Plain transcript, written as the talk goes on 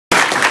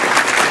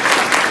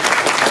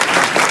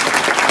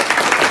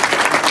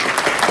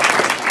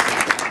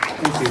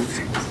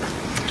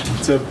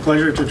It's a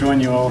pleasure to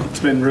join you all. It's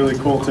been really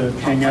cool to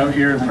hang out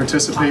here and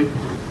participate.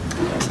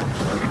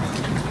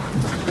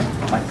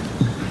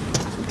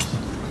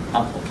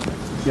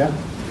 Yeah.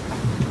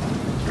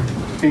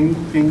 Ping,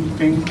 ping,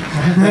 ping.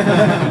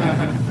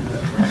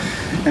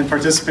 And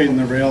participate in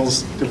the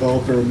Rails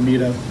developer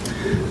meetup.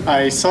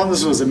 I saw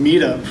this was a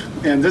meetup,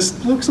 and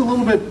this looks a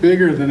little bit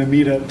bigger than a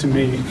meetup to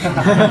me.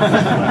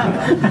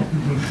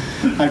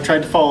 I've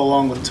tried to follow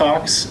along with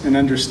talks and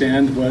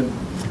understand what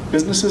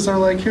businesses are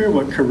like here,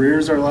 what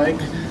careers are like,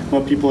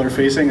 what people are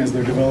facing as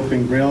they're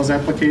developing Rails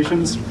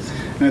applications.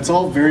 And it's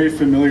all very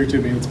familiar to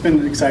me. It's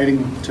been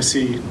exciting to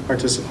see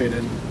participate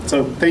in.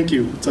 So thank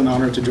you. It's an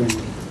honor to join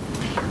you.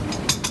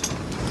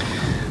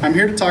 I'm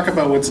here to talk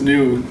about what's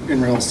new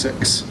in Rails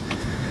 6.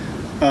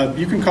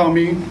 You can call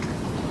me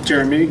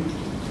Jeremy,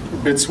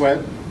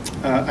 BidSweat.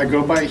 I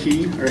go by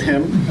he or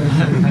him.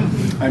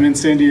 I'm in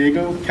San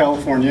Diego,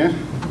 California.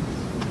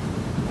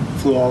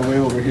 Flew all the way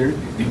over here.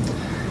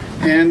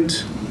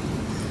 And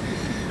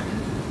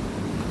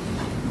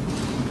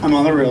I'm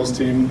on the Rails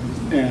team,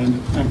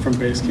 and I'm from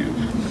Basecamp.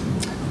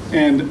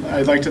 And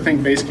I'd like to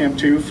thank Basecamp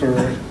too for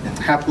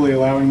happily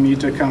allowing me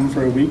to come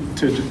for a week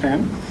to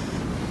Japan.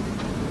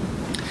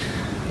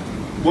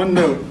 One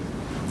note,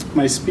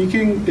 my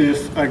speaking,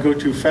 if I go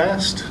too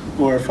fast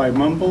or if I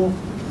mumble,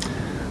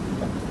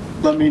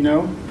 let me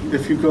know.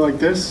 If you go like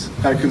this,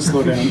 I can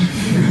slow down.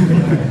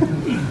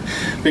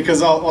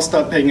 Because I'll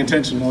stop paying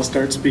attention. I'll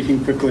start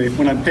speaking quickly.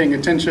 When I'm paying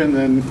attention,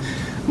 then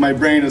my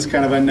brain is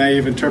kind of a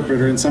naive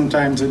interpreter, and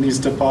sometimes it needs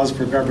to pause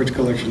for garbage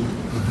collection.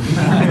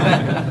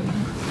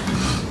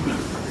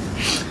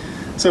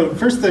 So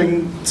first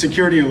thing,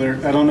 security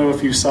alert. I don't know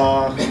if you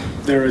saw,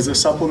 there is a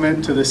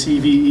supplement to the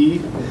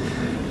CVE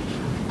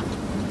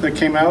that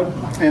came out,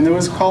 and it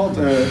was called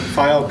a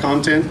file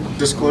content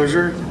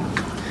disclosure.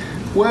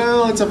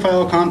 Well, it's a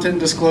file content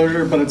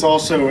disclosure, but it's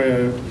also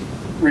a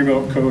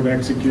remote code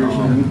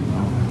execution.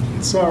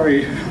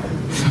 Sorry.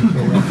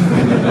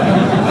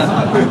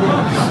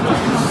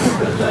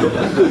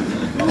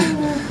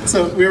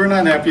 So we were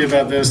not happy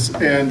about this,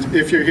 and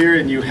if you're here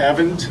and you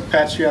haven't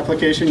patched your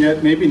application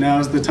yet, maybe now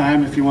is the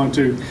time. If you want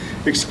to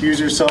excuse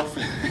yourself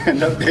and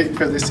update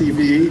for the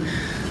CVE,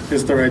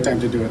 is the right time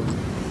to do it.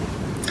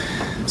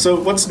 So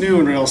what's new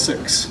in Rails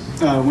 6?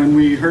 When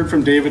we heard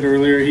from David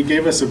earlier, he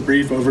gave us a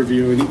brief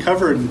overview, and he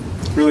covered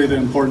really the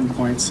important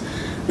points.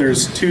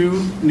 There's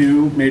 2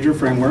 new major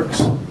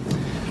frameworks.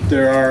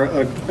 There are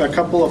a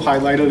couple of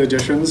highlighted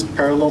additions,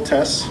 parallel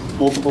tests,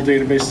 multiple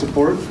database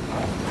support,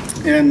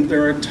 and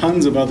there are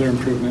tons of other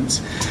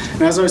improvements.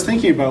 And as I was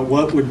thinking about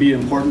what would be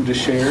important to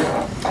share,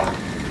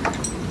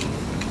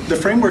 the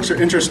frameworks are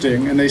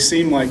interesting and they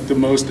seem like the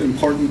most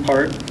important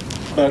part,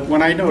 but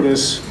when I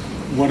notice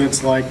what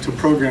it's like to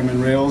program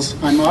in Rails,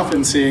 I'm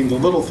often seeing the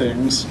little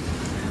things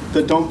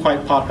that don't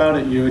quite pop out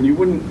at you and you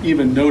wouldn't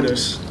even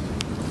notice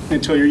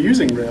until you're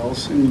using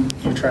Rails and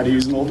you try to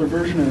use an older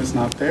version and it's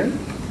not there.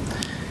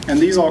 And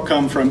these all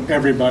come from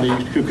everybody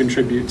who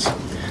contributes.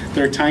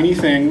 They're tiny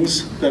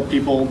things that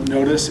people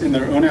notice in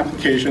their own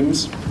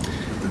applications,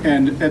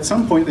 and at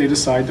some point they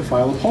decide to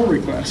file a pull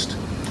request.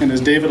 And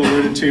as David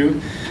alluded to,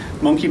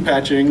 monkey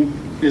patching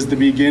is the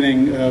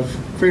beginning of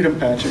freedom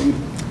patching,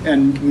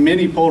 and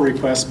many pull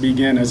requests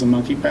begin as a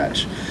monkey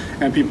patch.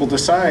 And people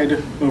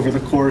decide over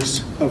the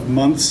course of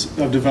months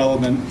of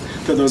development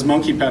that those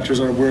monkey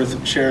patches are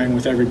worth sharing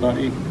with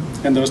everybody,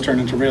 and those turn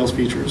into Rails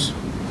features.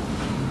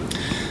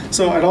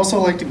 So I'd also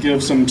like to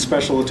give some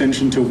special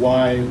attention to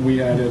why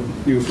we added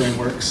new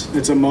frameworks.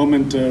 It's a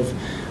moment of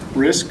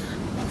risk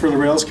for the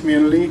Rails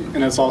community,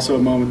 and it's also a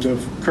moment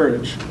of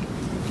courage.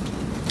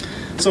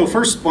 So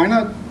first, why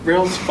not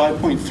Rails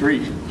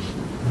 5.3?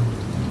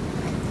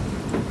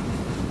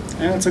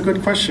 Yeah, that's a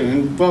good question.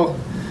 And, well,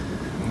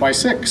 why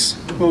 6?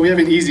 Well, we have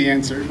an easy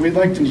answer. We'd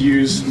like to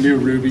use new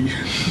Ruby.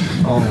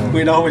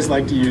 We'd always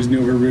like to use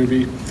newer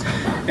Ruby.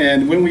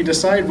 And when we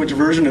decide which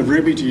version of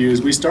Ruby to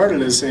use, we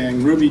started as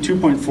saying Ruby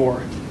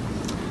 2.4,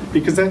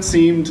 because that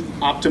seemed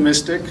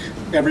optimistic.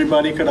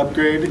 Everybody could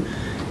upgrade.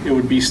 It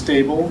would be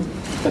stable.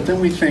 But then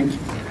we think,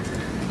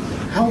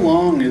 how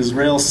long is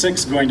Rails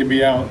 6 going to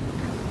be out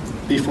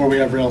before we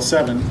have Rails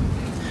 7?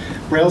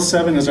 Rails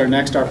 7 is our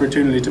next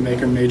opportunity to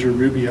make a major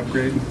Ruby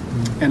upgrade.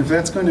 And if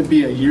that's going to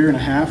be a year and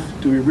a half,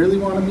 do we really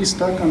want to be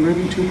stuck on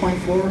Ruby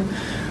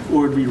 2.4?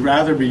 Or would we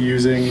rather be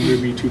using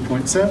Ruby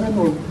 2.7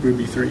 or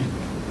Ruby 3?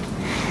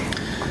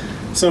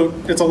 So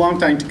it's a long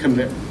time to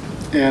commit,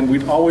 and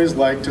we'd always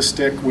like to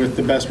stick with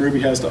the best Ruby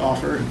has to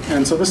offer.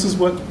 And so this is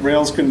what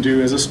Rails can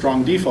do as a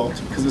strong default,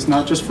 because it's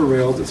not just for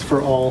Rails, it's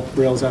for all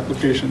Rails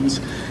applications.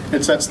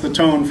 It sets the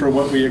tone for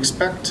what we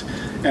expect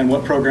and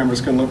what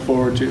programmers can look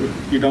forward to.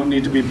 You don't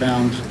need to be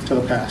bound to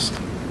the past.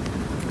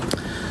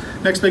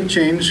 Next big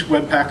change,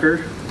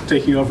 Webpacker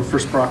taking over for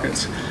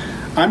Sprockets.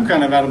 I'm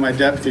kind of out of my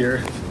depth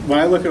here. When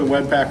I look at a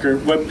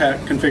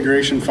Webpack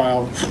configuration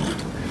file,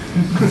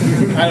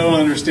 I don't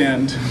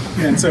understand.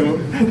 And so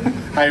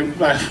I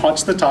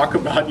watched the talk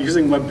about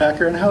using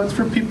Webpacker and how it's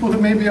for people who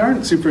maybe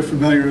aren't super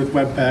familiar with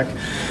Webpack,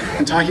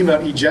 and talking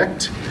about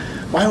eject.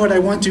 Why would I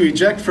want to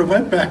eject from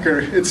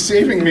Webpacker? It's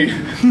saving me.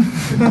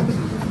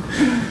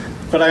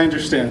 But I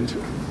understand.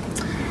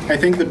 I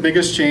think the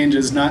biggest change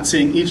is not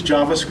seeing each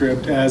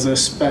JavaScript as a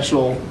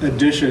special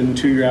addition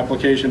to your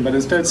application, but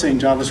instead seeing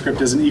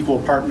JavaScript as an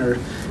equal partner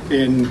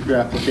in your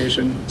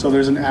application. So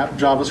there's an app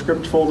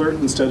JavaScript folder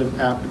instead of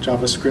app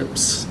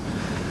JavaScripts.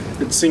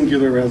 It's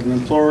singular rather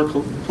than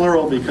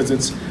plural because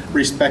it's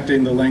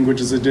respecting the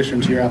language's addition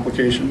to your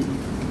application.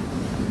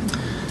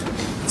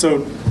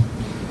 So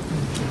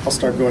I'll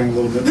start going a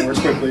little bit more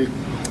quickly.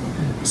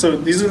 So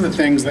these are the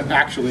things that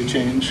actually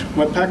change.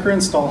 Webpacker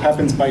install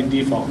happens by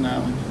default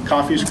now.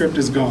 CoffeeScript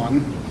is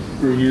gone.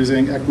 We're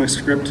using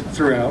ECMAScript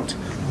throughout.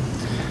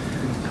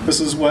 This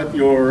is what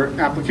your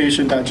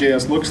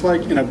application.js looks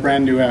like in a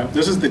brand new app.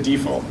 This is the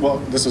default. Well,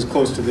 this is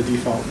close to the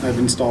default. I've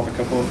installed a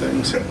couple of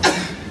things.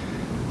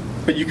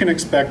 But you can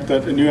expect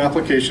that a new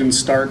application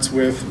starts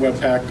with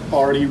Webpack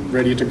already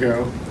ready to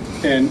go.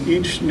 And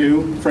each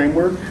new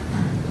framework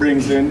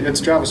brings in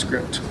its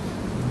JavaScript.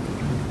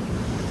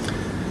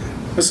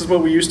 This is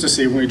what we used to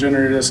see when we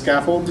generated a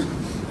scaffold.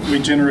 We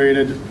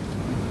generated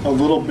a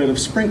little bit of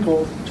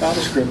sprinkle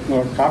JavaScript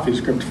or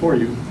CoffeeScript for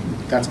you.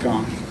 That's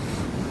gone.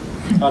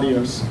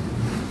 Adios.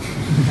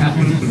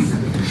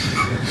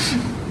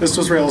 This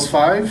was Rails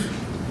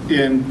 5.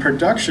 In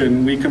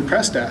production, we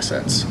compressed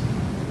assets.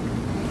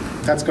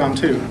 That's gone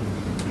too.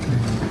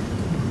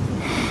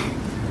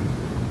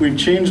 We've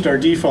changed our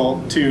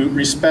default to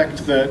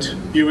respect that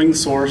viewing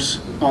source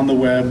on the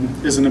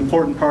web is an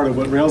important part of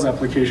what Rails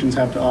applications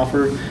have to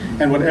offer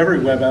and what every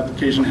web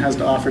application has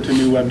to offer to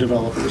new web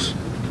developers.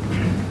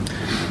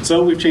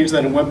 So we've changed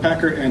that in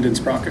Webpacker and in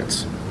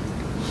Sprockets.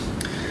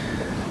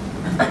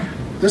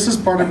 This is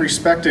part of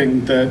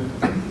respecting that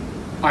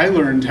I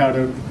learned how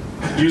to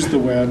use the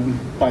web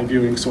by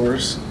viewing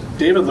source.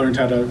 David learned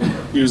how to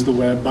use the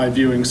web by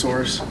viewing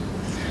source.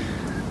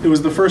 It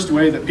was the first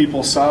way that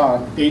people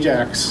saw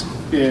Ajax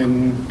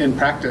in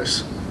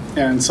practice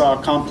and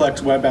saw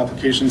complex web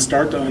applications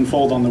start to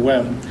unfold on the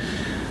web.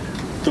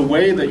 The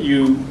way that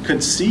you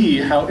could see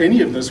how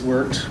any of this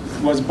worked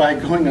was by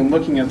going and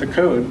looking at the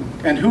code.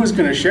 And who was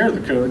going to share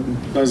the code?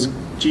 Was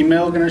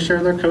Gmail going to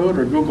share their code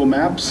or Google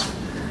Maps?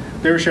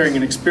 They were sharing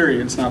an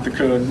experience, not the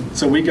code.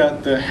 So we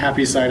got the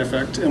happy side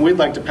effect, and we'd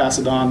like to pass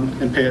it on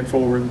and pay it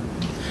forward.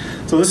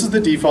 So this is the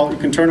default. You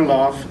can turn it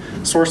off.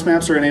 Source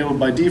maps are enabled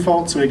by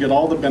default, so we get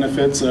all the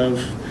benefits of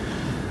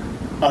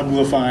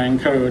uglifying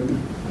code,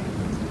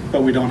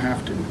 but we don't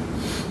have to.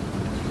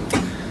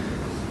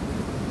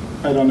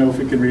 I don't know if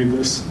we can read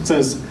this. It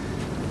says,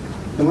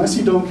 unless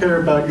you don't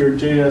care about your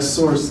JS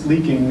source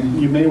leaking,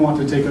 you may want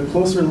to take a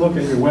closer look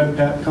at your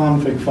webpack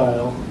config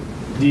file,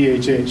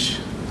 DHH.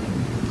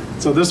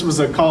 So this was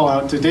a call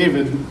out to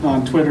David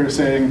on Twitter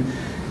saying,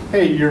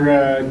 hey, your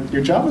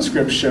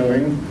JavaScript's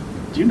showing.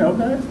 Do you know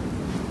that?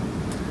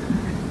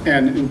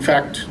 And in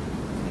fact,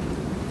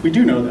 we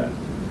do know that.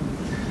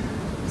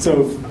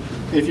 So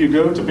if you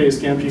go to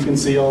Basecamp, you can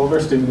see all of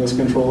our stimulus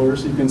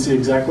controllers. You can see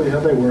exactly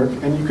how they work,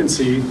 and you can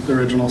see the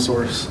original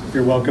source.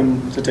 You're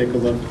welcome to take a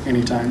look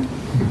anytime.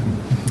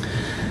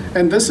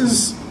 And this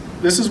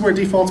is where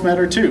defaults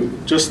matter too.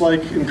 Just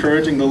like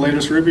encouraging the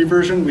latest Ruby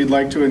version, we'd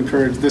like to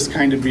encourage this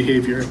kind of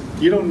behavior.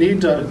 You don't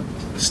need to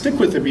stick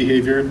with the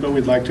behavior, but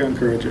we'd like to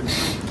encourage it.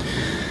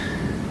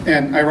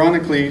 And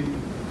ironically,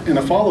 in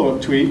a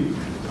follow-up tweet,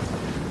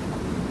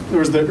 there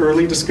was the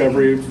early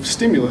discovery of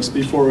Stimulus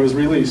before it was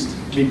released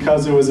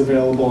because it was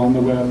available on the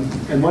web.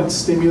 And what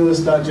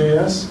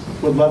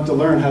Stimulus.js would love to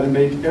learn how to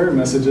make error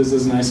messages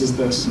as nice as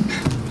this.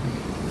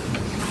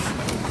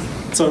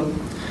 So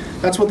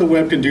that's what the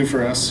web can do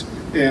for us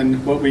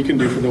and what we can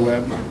do for the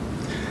web.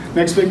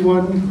 Next big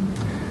one,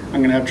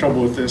 I'm going to have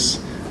trouble with this.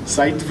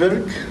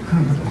 Zeitwerk.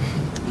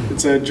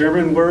 It's a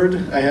German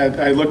word.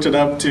 I looked it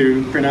up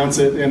to pronounce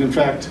it, and in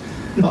fact,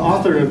 the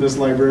author of this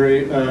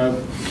library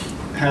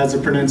has a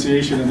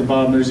pronunciation at the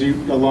bottom. There's a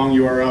long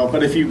URL.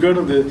 But if you go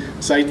to the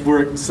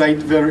Zeitwerk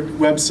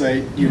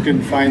website, you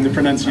can find the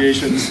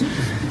pronunciations.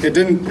 It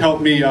didn't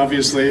help me,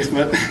 obviously,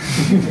 but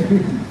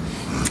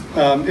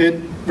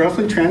it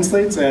roughly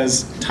translates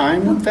as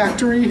time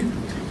factory,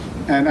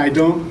 and I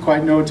don't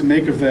quite know what to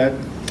make of that.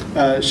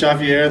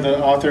 Xavier,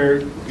 the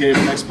author, gave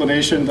an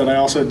explanation that I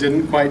also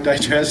didn't quite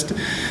digest,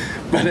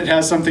 but it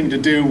has something to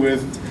do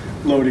with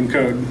loading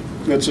code.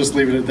 Let's just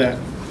leave it at that.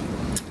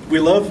 We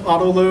love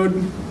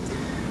autoload.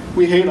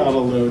 We hate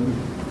autoload.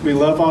 We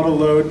love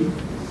autoload.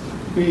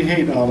 We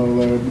hate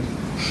autoload.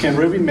 Can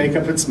Ruby make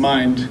up its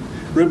mind?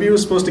 Ruby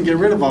was supposed to get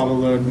rid of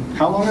autoload.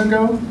 How long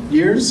ago?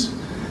 Years?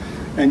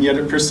 And yet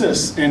it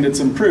persists, and it's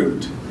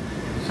improved.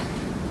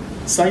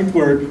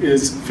 Zeitwerk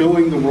is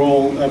filling the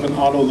role of an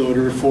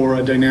autoloader for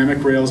a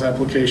dynamic Rails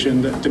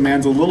application that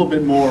demands a little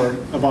bit more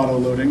of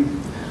autoloading.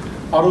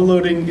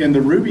 Autoloading in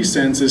the Ruby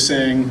sense is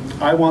saying,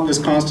 I want this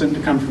constant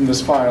to come from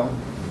this file.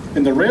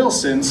 In the Rails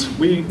sense,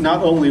 we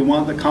not only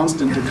want the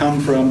constant to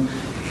come from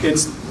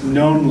its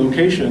known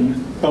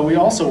location, but we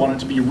also want it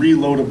to be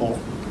reloadable.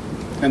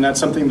 And that's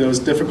something that was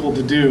difficult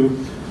to do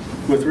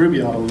with Ruby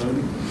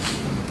autoload.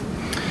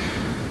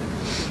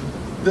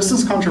 This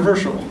is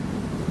controversial.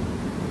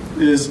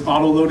 Is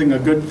autoloading a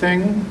good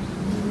thing?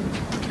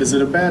 Is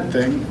it a bad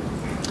thing?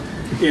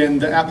 In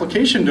the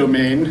application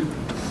domain,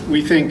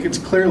 we think it's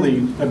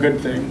clearly a good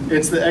thing.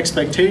 It's the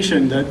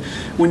expectation that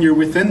when you're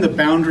within the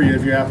boundary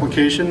of your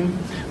application,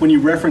 when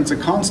you reference a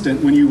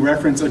constant, when you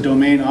reference a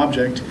domain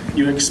object,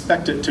 you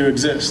expect it to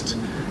exist.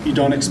 You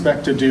don't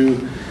expect to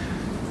do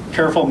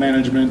careful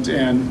management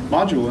and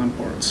module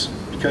imports,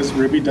 because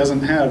Ruby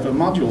doesn't have a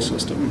module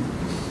system.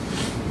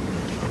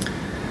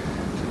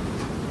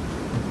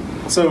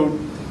 So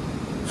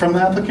from the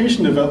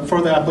application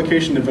for the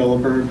application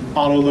developer,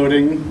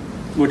 autoloading,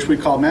 which we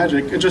call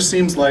magic, it just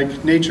seems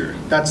like nature.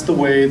 That's the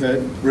way that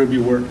Ruby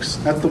works.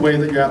 That's the way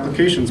that your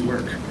applications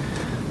work.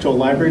 To a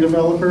library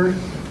developer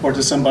or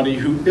to somebody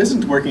who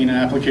isn't working in an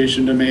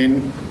application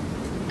domain,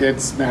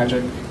 it's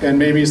magic. And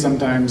maybe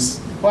sometimes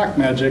black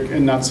magic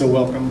and not so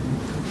welcome.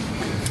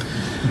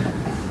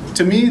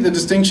 To me, the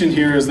distinction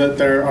here is that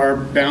there are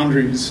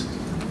boundaries.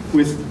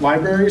 With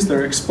libraries,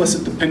 there are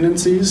explicit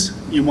dependencies.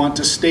 You want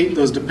to state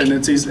those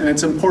dependencies, and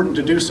it's important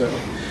to do so.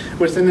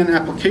 Within an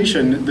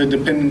application, the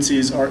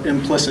dependencies are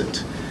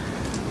implicit.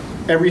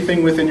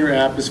 Everything within your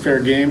app is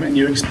fair game, and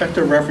you expect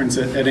to reference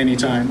it at any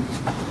time.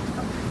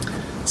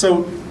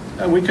 So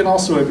we can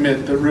also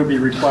admit that Ruby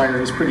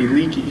require is pretty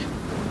leaky.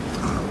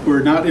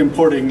 We're not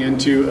importing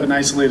into an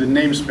isolated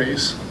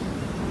namespace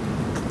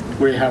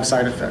where you have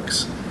side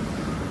effects.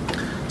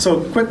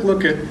 So quick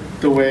look at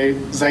the way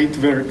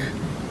Zeitwerk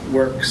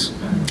works.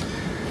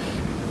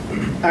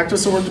 Active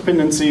support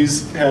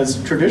dependencies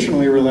has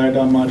traditionally relied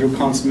on module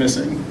const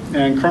missing,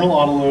 and kernel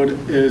autoload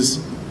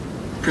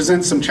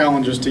presents some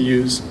challenges to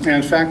use. And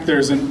in fact,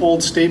 there's an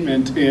old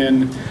statement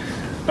in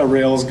a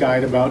Rails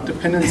guide about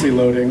dependency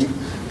loading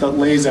that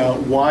lays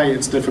out why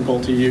it's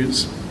difficult to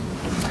use.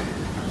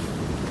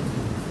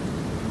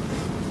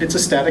 It's a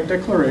static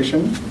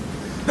declaration.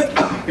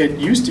 It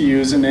used to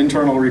use an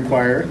internal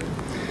require.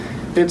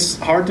 It's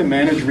hard to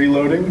manage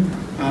reloading.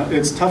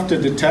 It's tough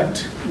to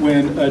detect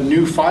when a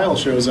new file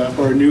shows up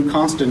or a new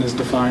constant is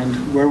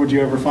defined. Where would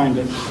you ever find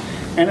it?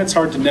 And it's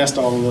hard to nest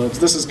all of those.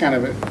 This is kind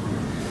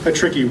of a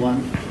tricky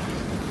one.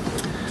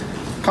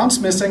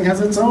 Const missing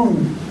has its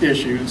own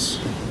issues.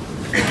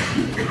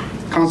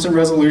 Constant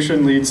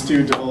resolution leads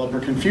to developer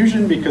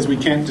confusion because we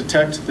can't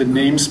detect the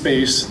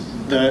namespace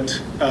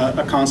that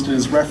a constant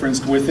is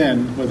referenced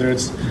within, whether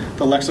it's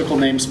the lexical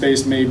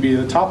namespace may be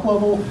the top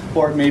level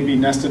or it may be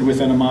nested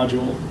within a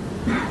module.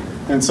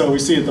 And so we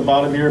see at the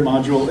bottom here,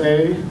 module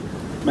A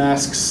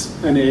masks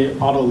an A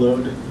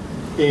autoload.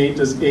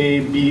 Does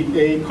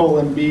A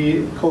colon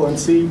B colon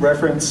C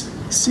reference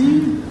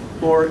C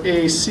or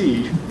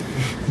AC?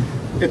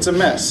 It's a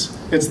mess.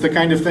 It's the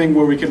kind of thing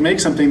where we can make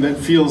something that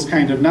feels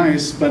kind of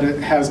nice, but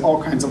it has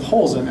all kinds of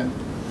holes in it.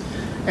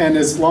 And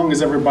as long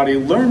as everybody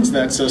learns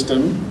that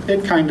system,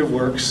 it kind of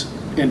works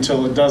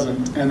until it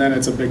doesn't, and then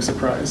it's a big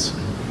surprise.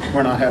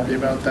 We're not happy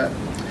about that.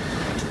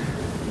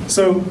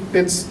 So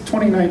it's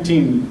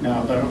 2019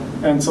 now, though,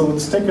 and so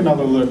let's take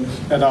another look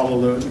at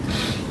autoload.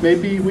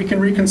 Maybe we can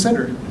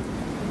reconsider.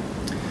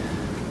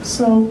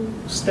 So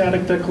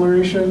static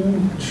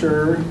declaration,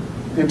 sure.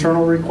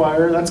 Internal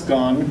require, that's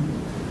gone.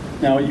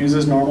 Now it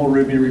uses normal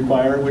Ruby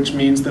require, which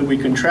means that we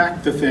can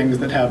track the things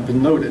that have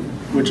been loaded,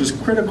 which is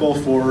critical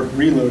for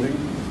reloading.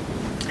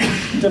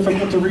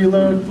 Difficult to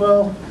reload?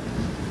 Well,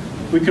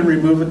 we can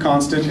remove the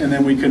constant and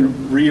then we can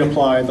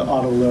reapply the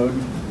autoload.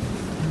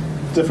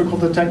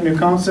 Difficult to detect new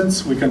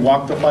constants? We can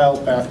walk the file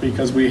path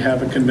because we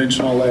have a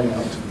conventional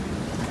layout.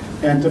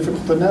 And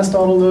difficult to nest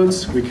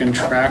autoloads? We can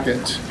track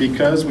it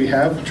because we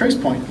have a trace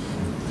point.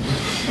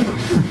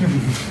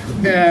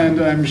 And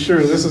I'm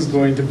sure this is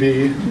going to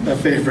be a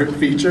favorite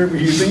feature.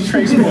 We're using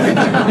trace point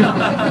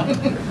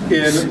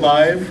in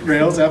live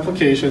Rails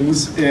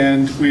applications,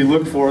 and we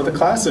look for the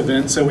class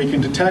event so we can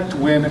detect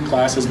when a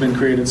class has been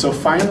created. So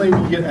finally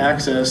we get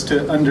access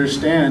to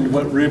understand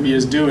what Ruby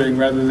is doing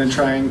rather than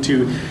trying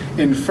to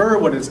infer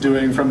what it's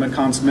doing from the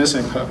const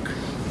missing hook.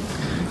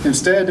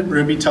 Instead,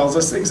 Ruby tells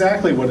us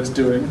exactly what it's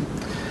doing.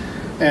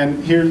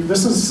 And here,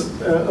 this is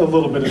a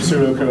little bit of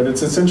pseudocode.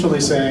 It's essentially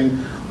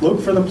saying,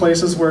 look for the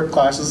places where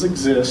classes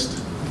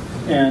exist,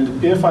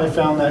 and if I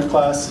found that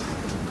class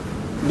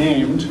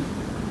named,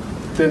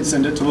 then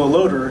send it to the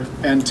loader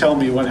and tell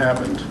me what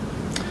happened.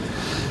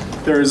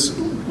 There's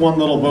one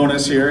little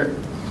bonus here.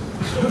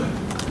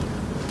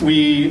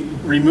 We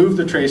remove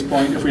the trace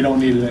point if we don't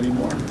need it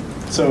anymore.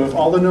 So if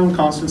all the known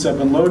constants have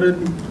been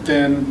loaded,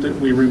 then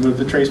we remove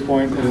the trace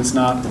point and it's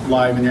not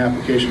live in your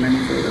application any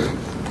further.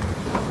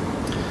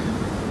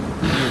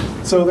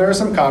 So there are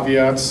some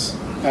caveats,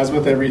 as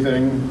with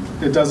everything.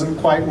 It doesn't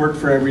quite work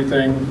for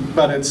everything,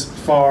 but it's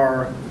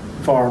far,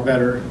 far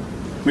better.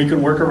 We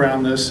can work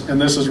around this, and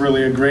this is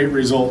really a great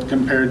result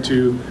compared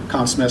to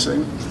const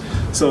missing.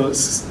 So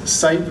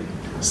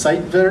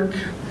Zeitwerk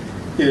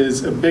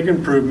is a big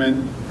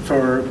improvement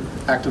for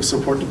active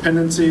support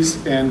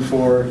dependencies and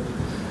for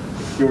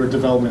your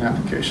development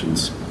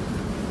applications.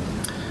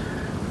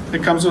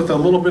 It comes with a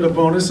little bit of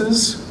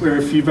bonuses, where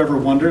if you've ever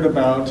wondered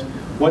about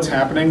what's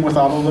happening with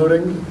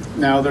autoloading,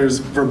 now there's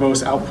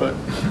verbose output.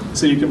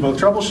 So you can both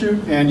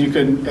troubleshoot and you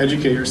can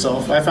educate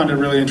yourself. I found it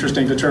really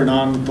interesting to turn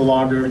on the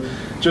logger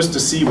just to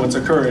see what's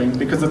occurring,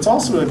 because it's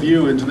also a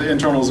view into the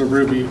internals of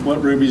Ruby,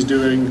 what Ruby's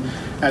doing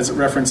as it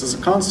references a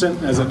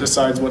constant, as it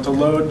decides what to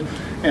load,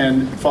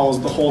 and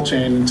follows the whole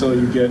chain until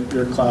you get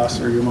your class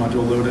or your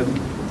module loaded.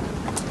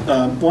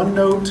 One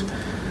note,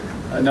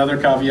 another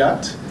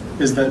caveat,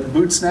 is that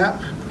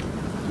bootsnap,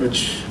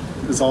 which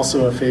is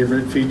also a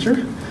favorite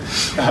feature,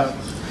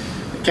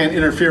 can't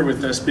interfere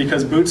with this,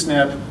 because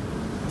bootsnap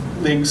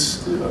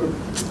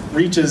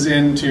reaches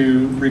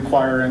into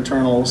require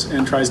internals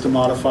and tries to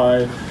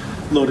modify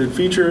loaded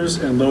features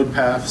and load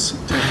paths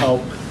to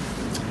help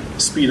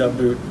speed up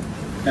boot.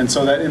 And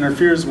so that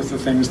interferes with the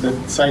things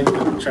that site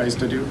tries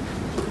to do.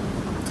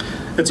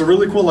 It's a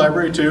really cool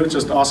library too. It's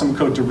just awesome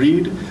code to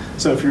read.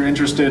 So if you're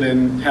interested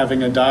in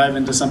having a dive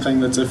into something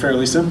that's a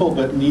fairly simple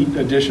but neat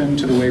addition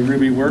to the way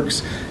Ruby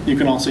works, you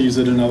can also use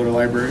it in other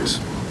libraries.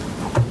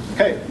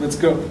 Okay, let's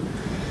go.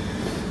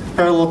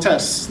 Parallel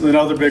tests,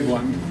 another big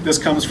one. This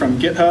comes from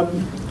GitHub.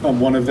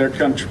 One of their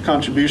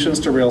contributions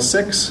to Rails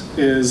 6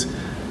 is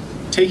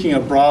taking a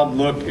broad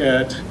look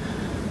at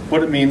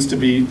what it means to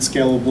be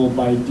scalable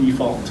by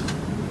default.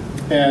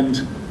 And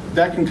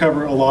that can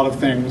cover a lot of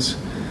things.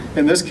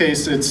 In this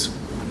case, it's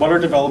what our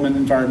development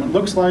environment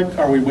looks like.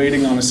 Are we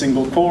waiting on a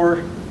single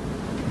core?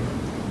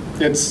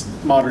 It's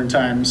modern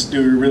times.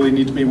 Do we really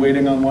need to be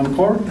waiting on one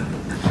core?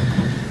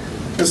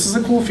 This is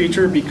a cool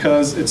feature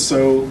because it's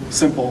so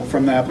simple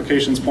from the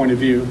application's point of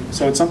view.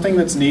 So it's something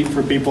that's neat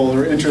for people who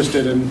are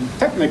interested in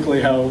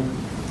technically how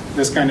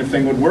this kind of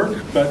thing would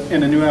work, but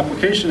in a new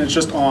application, it's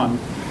just on.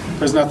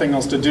 There's nothing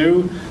else to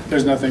do.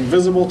 There's nothing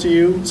visible to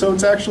you. So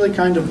it's actually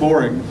kind of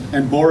boring,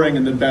 and boring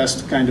in the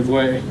best kind of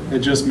way. It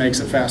just makes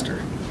it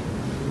faster.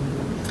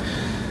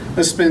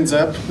 This spins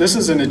up. This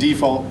is in a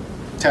default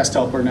test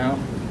helper now.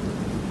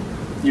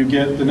 You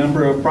get the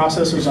number of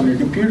processors on your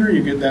computer.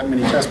 You get that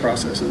many test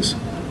processes.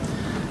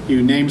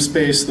 You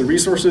namespace the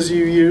resources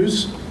you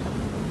use,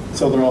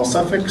 so they're all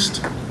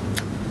suffixed,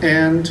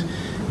 and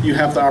you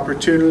have the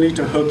opportunity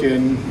to hook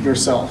in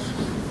yourself.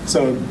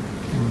 So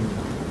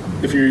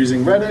if you're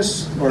using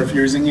Redis, or if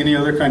you're using any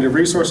other kind of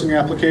resource in your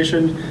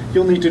application,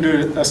 you'll need to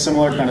do a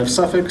similar kind of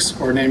suffix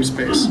or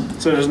namespace.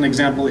 So there's an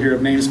example here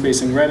of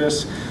namespacing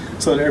Redis,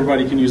 so that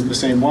everybody can use the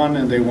same one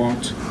and they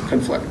won't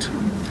conflict.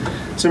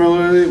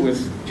 Similarly,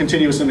 with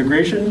continuous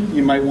integration,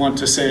 you might want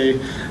to say,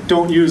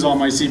 don't use all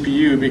my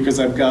CPU because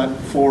I've got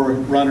 4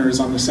 runners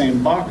on the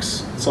same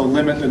box, so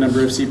limit the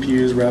number of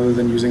CPUs rather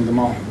than using them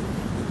all.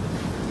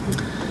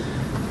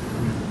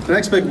 The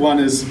next big one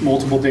is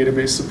multiple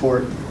database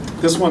support.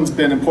 This one's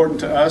been important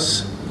to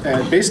us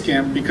at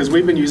Basecamp because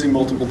we've been using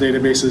multiple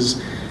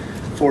databases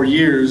for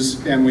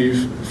years and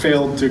we've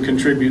failed to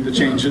contribute the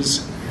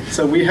changes.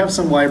 So we have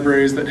some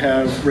libraries that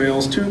have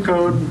Rails 2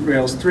 code,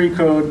 Rails 3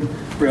 code,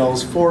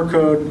 Rails 4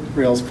 code,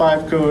 Rails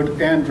 5 code,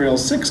 and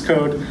Rails 6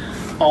 code,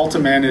 all to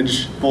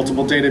manage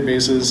multiple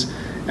databases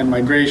and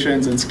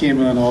migrations and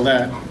schema and all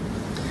that.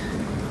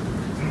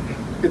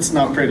 It's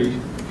not pretty.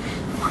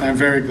 I'm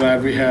very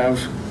glad we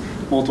have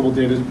multiple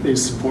database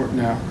support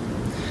now.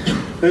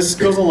 This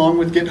goes along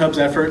with GitHub's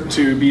effort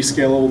to be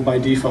scalable by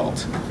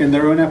default. In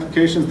their own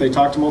applications, they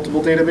talk to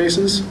multiple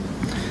databases,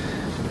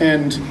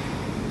 and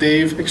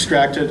they've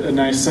extracted a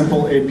nice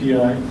simple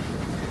API.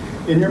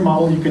 In your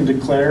model, you can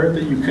declare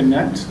that you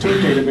connect to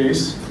a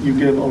database, you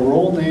give a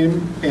role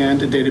name and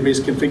a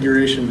database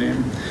configuration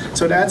name.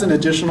 So it adds an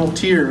additional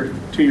tier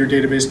to your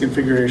database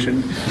configuration: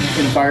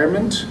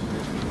 environment,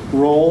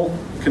 role,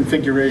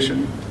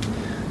 configuration.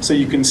 So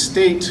you can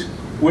state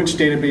which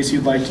database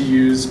you'd like to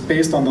use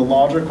based on the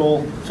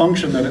logical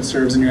function that it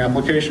serves in your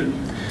application.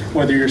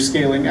 Whether you're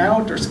scaling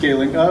out or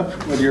scaling up,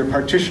 whether you're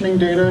partitioning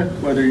data,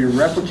 whether you're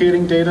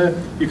replicating data,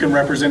 you can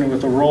represent it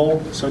with a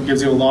role, so it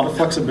gives you a lot of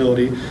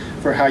flexibility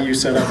for how you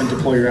set up and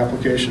deploy your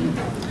application.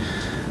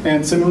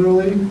 And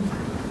similarly,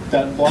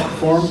 that block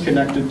form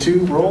connected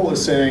to role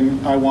is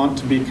saying, I want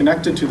to be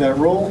connected to that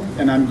role,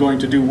 and I'm going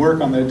to do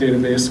work on that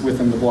database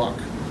within the block.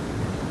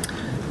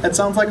 That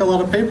sounds like a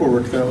lot of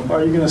paperwork, though.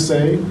 Are you going to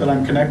say that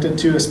I'm connected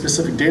to a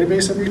specific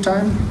database every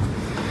time?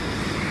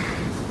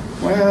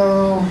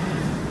 Well,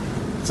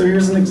 so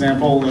here's an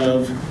example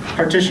of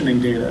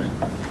partitioning data.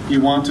 You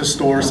want to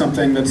store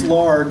something that's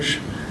large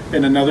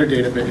in another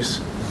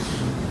database,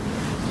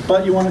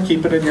 but you want to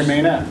keep it in your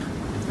main app.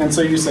 And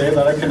so you say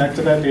that I connect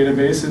to that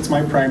database, it's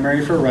my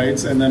primary for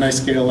writes, and then I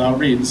scale out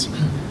reads.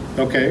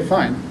 Okay,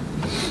 fine.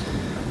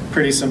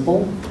 Pretty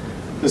simple.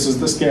 This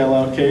is the scale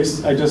out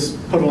case. I just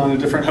put it on a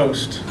different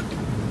host.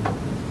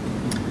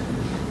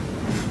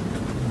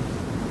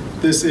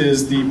 This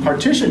is the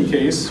partition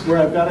case where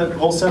I've got a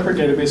whole separate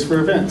database for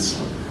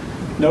events.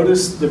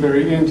 Notice the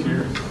very end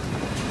here,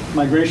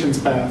 migrations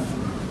path.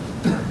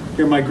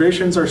 Your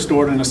migrations are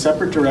stored in a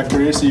separate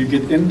directory, so you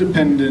get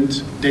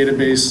independent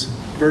database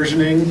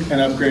versioning and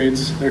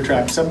upgrades. They're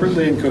tracked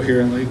separately and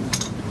coherently.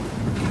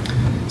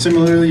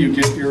 Similarly, you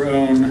get your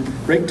own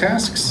rake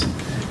tasks,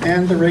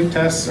 and the rake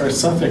tasks are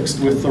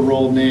suffixed with the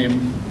role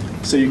name,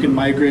 so you can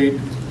migrate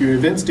your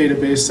events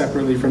database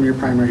separately from your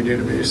primary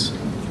database.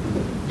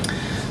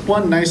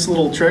 One nice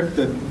little trick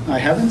that I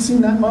haven't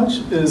seen that much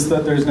is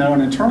that there's now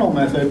an internal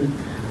method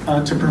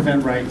to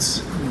prevent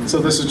writes. So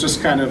this is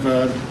just kind of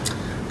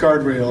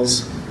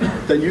guardrails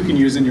that you can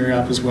use in your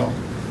app as well.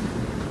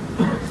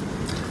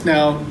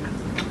 Now,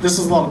 this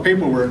is a lot of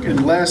paperwork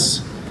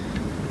unless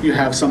you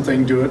have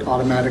something do it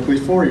automatically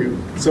for you.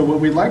 So what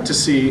we'd like to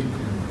see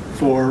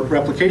for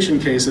replication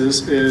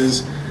cases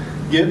is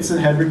gets and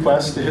head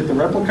requests to hit the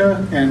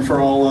replica, and for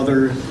all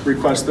other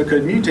requests that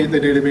could mutate the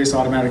database,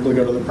 automatically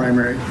go to the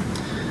primary.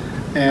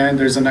 And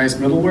there's a nice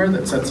middleware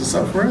that sets this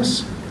up for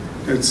us.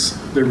 It's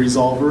the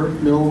resolver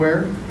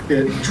middleware.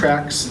 It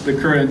tracks the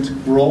current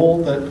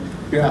role that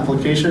your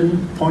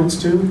application points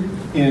to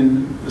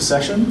in the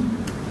session.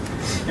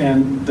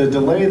 And the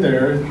delay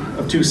there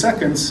of 2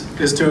 seconds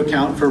is to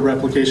account for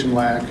replication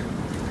lag.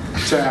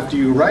 So after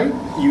you write,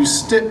 you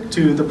stick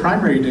to the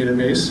primary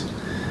database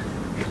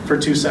for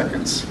 2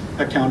 seconds,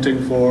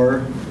 accounting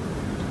for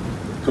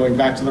going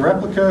back to the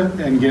replica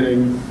and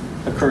getting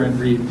a current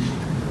read.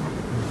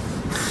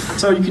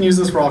 So you can use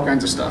this for all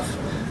kinds of stuff.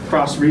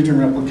 Cross-region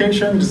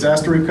replication,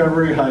 disaster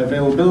recovery, high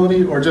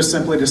availability, or just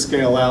simply to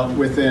scale out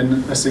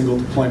within a single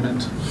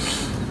deployment.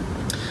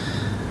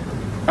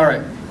 All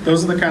right,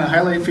 those are the kind of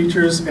highlight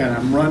features, and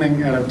I'm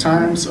running out of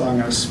time, so I'm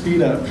going to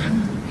speed up,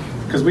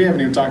 because we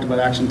haven't even talked about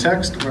Action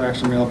Text or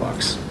Action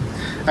Mailbox.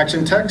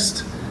 Action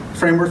Text,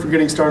 framework for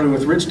getting started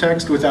with rich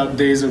text without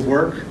days of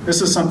work.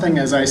 This is something,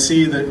 as I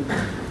see that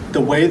the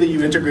way that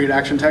you integrate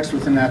Action Text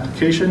with an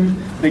application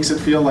makes it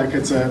feel like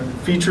it's a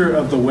feature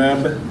of the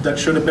web that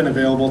should have been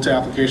available to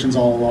applications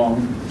all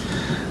along.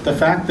 The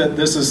fact that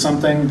this is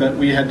something that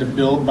we had to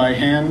build by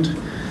hand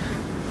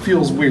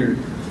feels weird,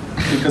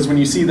 because when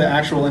you see the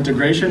actual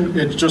integration,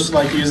 it's just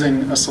like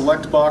using a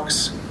select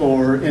box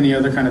or any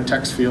other kind of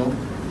text field.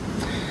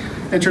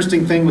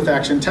 Interesting thing with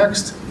Action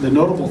Text, the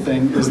notable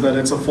thing is that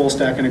it's a full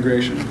stack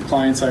integration.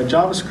 Client-side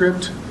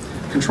JavaScript,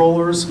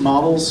 controllers,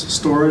 models,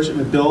 storage, and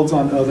it builds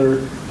on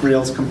other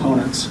Rails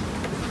components.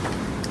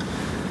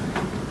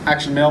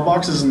 Action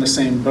Mailbox is in the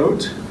same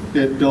boat.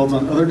 It builds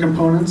on other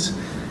components.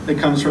 It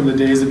comes from the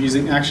days of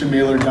using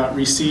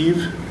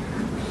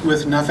actionmailer.receive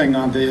with nothing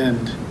on the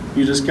end.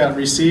 You just got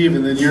receive,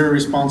 and then you're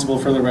responsible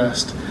for the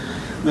rest.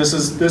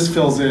 This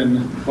fills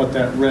in what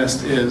that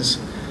rest is.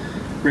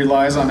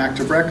 Relies on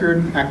active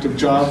record, active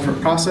job for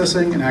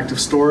processing, and active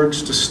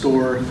storage to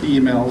store the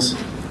emails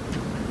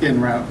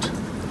en route.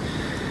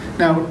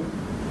 Now,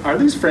 are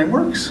these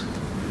frameworks?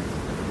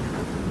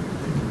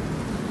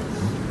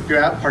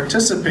 Your app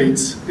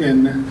participates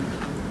in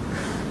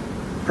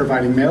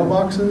providing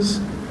mailboxes,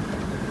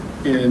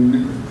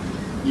 in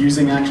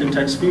using Action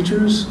Text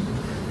features,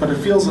 but it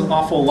feels an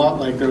awful lot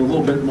like they're a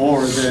little bit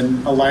more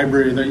than a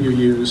library that you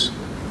use,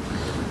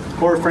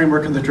 or a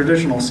framework in the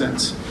traditional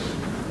sense.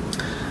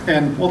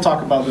 And we'll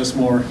talk about this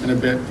more in a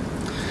bit.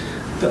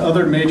 The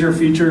other major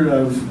feature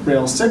of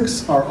Rails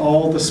 6 are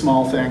all the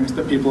small things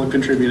that people have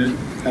contributed.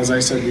 As I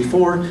said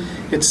before,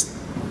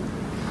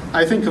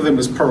 I think of them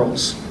as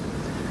pearls.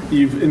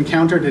 You've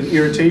encountered an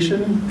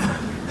irritation,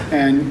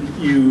 and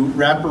you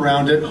wrap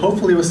around it,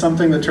 hopefully with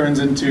something that turns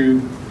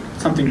into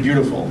something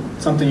beautiful,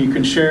 something you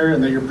can share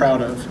and that you're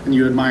proud of and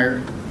you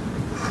admire.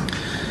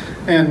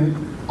 And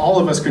all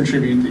of us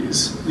contribute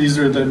these. These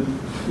are the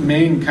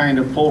main kind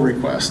of pull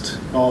request,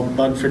 all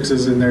bug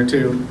fixes in there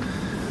too.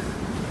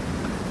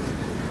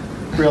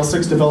 Rails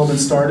 6 development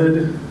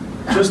started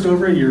just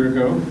over a year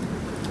ago,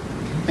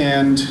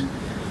 and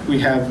we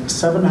have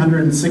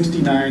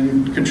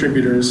 769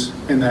 contributors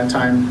in that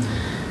time.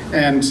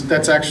 And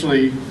that's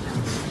actually,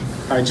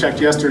 I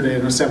checked yesterday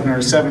and it was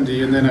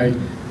 770, and then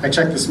I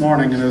checked this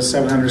morning and it was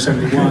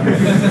 771.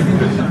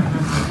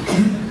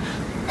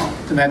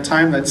 In that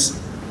time, that's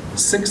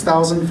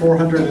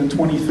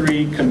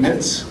 6,423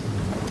 commits.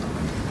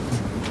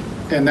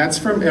 And that's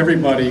from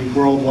everybody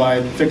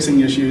worldwide fixing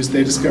issues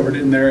they discovered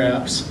in their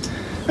apps.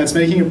 That's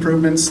making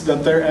improvements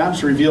that their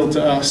apps revealed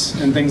to us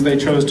and things they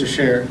chose to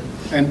share.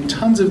 And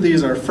tons of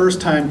these are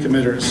first-time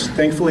committers.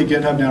 Thankfully,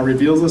 GitHub now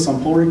reveals this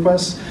on pull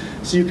requests,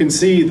 so you can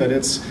see that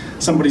it's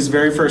somebody's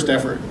very first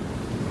effort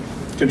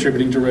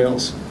contributing to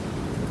Rails.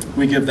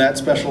 We give that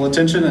special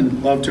attention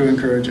and love to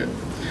encourage it.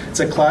 It's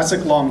a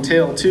classic long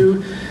tail,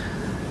 too.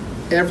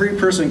 Every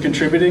person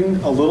contributing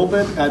a little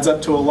bit adds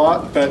up to a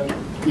lot, but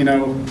you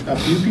know, a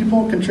few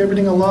people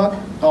contributing a lot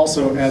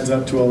also adds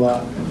up to a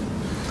lot.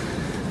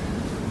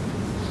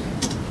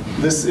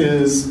 This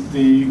is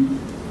the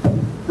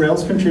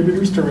Rails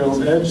contributors to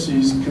Rails Edge. So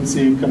you can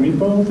see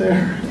Kamipo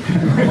there.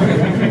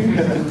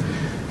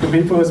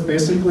 Kamipo is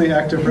basically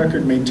active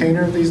record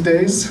maintainer these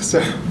days. So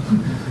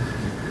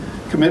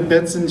commit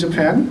bits in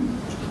Japan.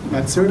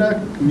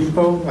 Matsuda,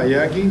 Kamipo,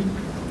 Ayagi.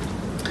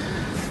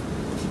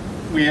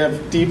 We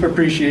have deep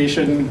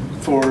appreciation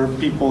for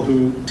people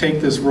who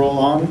take this role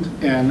on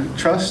and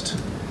trust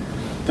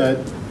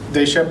that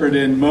they shepherd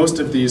in most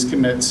of these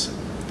commits.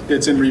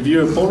 It's in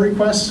review of pull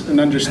requests and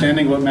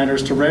understanding what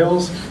matters to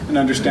Rails and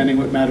understanding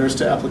what matters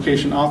to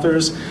application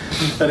authors,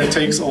 that it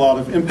takes a lot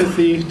of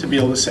empathy to be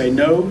able to say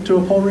no to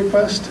a pull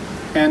request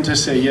and to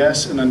say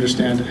yes and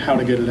understand how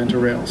to get it into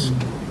Rails.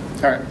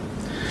 All right.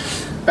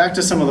 Back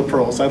to some of the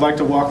pearls. I'd like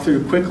to walk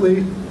through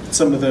quickly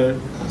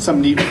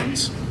some neat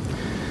ones.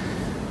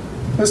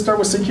 Let's start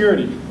with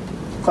security.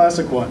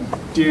 Classic one,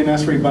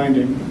 DNS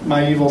rebinding.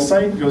 My evil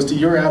site goes to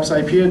your app's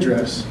IP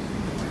address.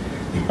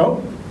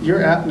 Oh,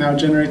 your app now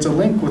generates a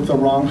link with the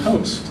wrong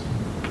host.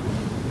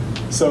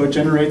 So it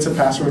generates a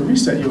password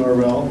reset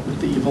URL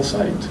with the evil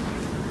site.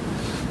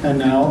 And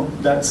now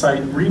that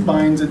site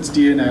rebinds its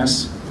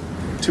DNS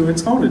to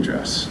its own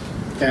address,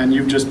 and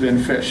you've just been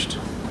phished.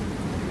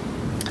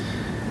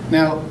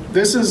 Now,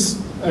 this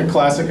is a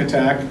classic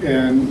attack,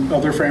 and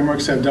other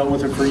frameworks have dealt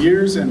with it for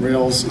years, and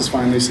Rails is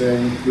finally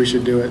saying we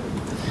should do it.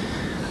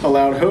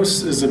 Allowed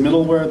hosts is a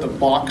middleware that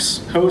blocks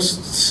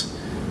hosts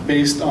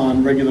based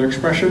on regular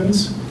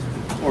expressions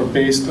or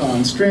based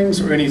on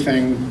strings or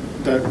anything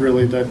that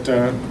really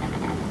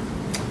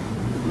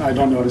I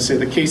don't know how to say,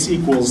 the case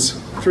equals,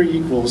 3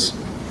 equals.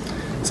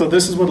 So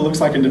this is what it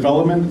looks like in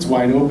development. It's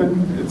wide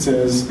open. It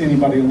says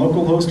anybody in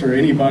localhost or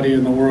anybody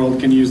in the world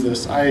can use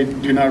this. I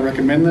do not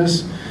recommend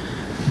this.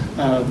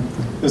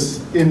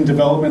 This in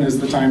development is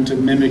the time to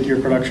mimic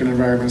your production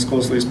environment as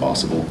closely as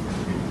possible.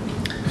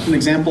 An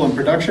example in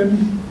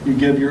production, you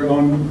give your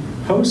own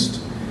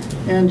host,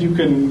 and you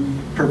can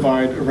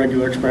provide a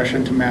regular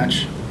expression to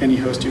match any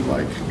host you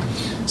like.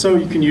 So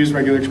you can use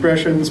regular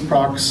expressions,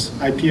 procs,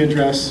 IP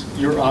address,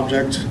 your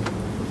object.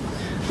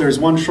 There's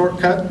one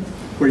shortcut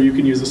where you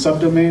can use a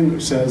subdomain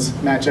which says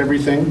match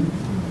everything.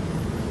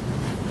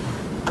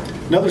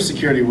 Another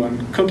security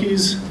one,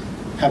 cookies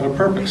have a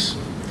purpose.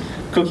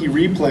 Cookie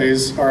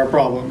replays are a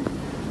problem.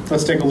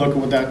 Let's take a look at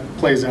what that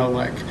plays out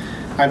like.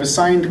 I have a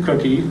signed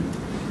cookie,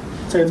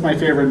 say it's my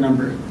favorite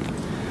number.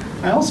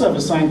 I also have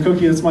a signed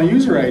cookie that's my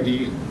user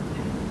ID.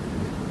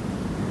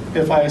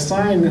 If I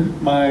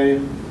assign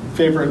my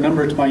favorite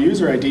number to my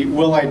user ID,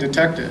 will I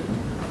detect it?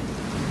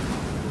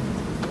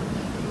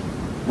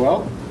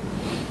 Well,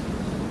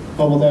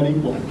 what will that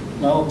equal?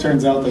 Well, it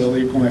turns out that it'll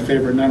equal my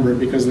favorite number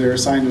because they're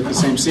assigned with the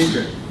same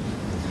secret.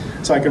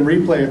 So I can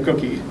replay a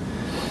cookie.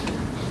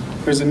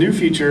 There's a new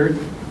feature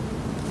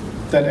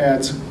that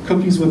adds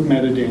cookies with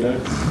metadata,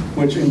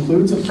 which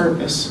includes a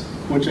purpose,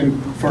 which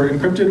for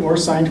encrypted or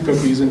signed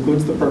cookies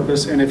includes the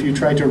purpose, and if you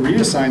try to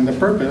reassign the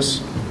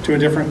purpose to a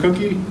different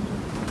cookie,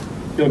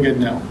 you'll get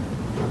no.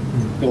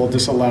 It will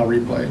disallow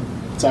replay.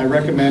 So I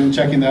recommend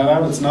checking that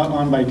out. It's not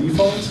on by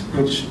default,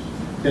 which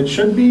it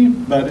should be,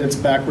 but it's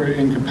backward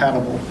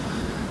incompatible.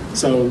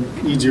 So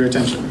needs your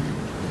attention.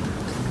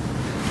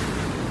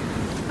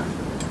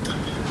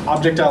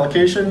 Object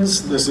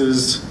allocations. This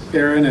is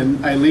Aaron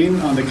and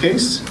Eileen on the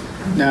case.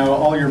 Now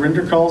all your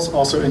render calls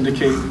also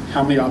indicate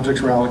how many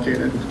objects were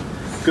allocated.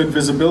 Good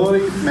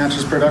visibility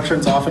matches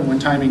productions often when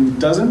timing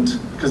doesn't,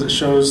 because it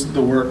shows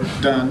the work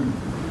done.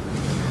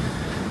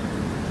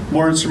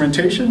 More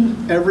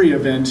instrumentation, every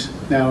event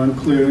now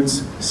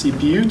includes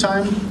CPU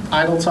time,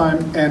 idle time,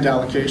 and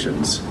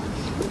allocations.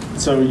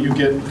 So you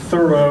get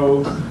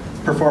thorough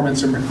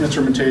performance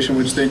instrumentation,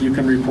 which then you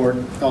can report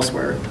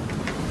elsewhere.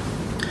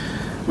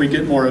 We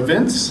get more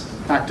events.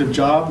 Active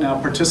job now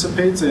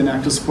participates in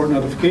active support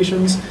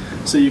notifications,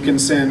 so you can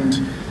send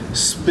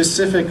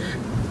specific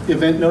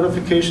event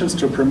notifications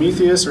to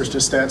Prometheus or to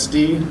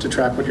StatsD to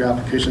track what your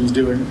application's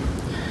doing.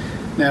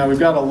 Now we've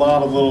got a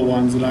lot of little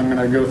ones that I'm going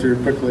to go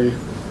through quickly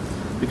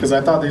because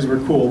I thought these were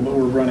cool, but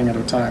we're running out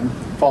of time.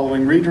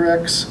 Following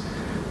redirects,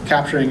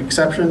 capturing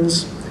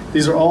exceptions.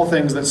 These are all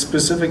things that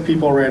specific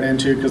people ran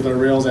into because their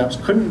Rails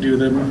apps couldn't do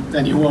them,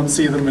 and you won't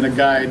see them in a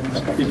guide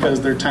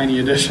because they're tiny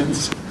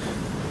additions.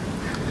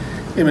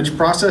 Image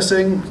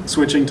processing,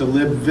 switching to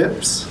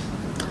libvips.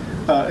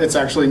 It's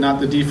actually not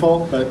the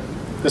default, but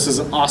this is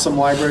an awesome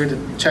library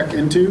to check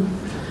into.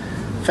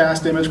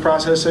 Fast image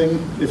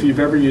processing. If you've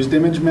ever used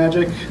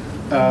ImageMagick,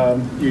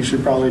 you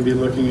should probably be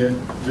looking at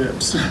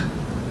VIPs.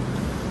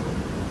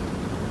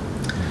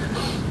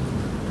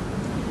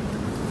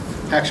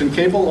 Action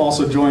Cable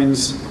also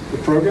joins the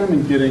program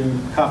in getting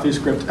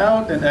CoffeeScript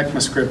out and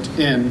ECMAScript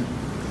in.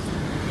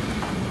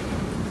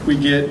 We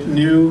get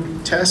new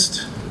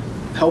test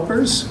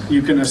helpers.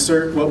 You can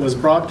assert what was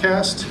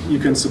broadcast, you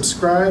can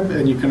subscribe,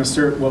 and you can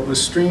assert what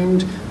was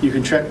streamed. You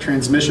can check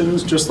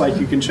transmissions just like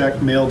you can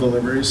check mail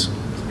deliveries.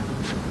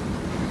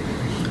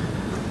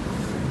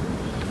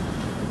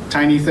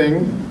 Tiny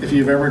thing, if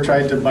you've ever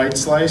tried to byte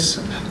slice,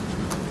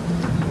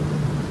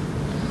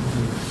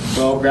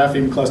 well,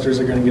 grapheme clusters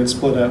are going to get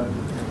split up.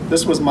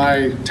 This was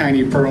my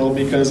tiny pearl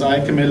because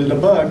I committed a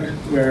bug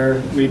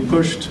where we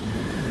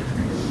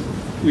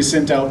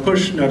sent out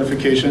push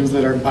notifications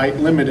that are byte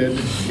limited,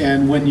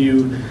 and when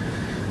you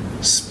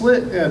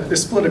split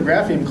a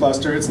grapheme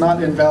cluster, it's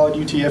not invalid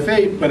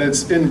UTF-8, but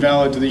it's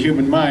invalid to the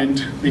human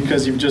mind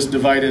because you've just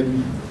divided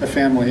a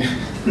family.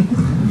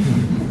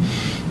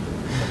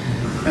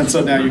 And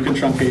so now you can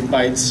truncate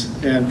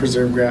bytes and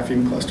preserve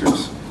grapheme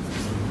clusters.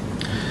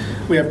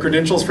 We have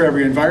credentials for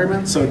every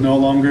environment, so no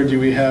longer do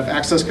we have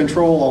access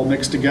control all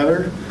mixed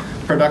together.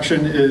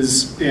 Production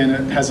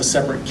has a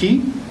separate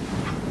key.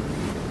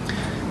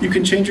 You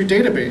can change your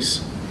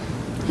database.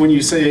 When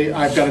you say,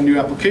 I've got a new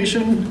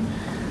application,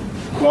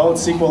 Well,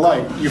 it's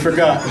SQLite. You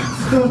forgot.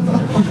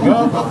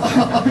 Well,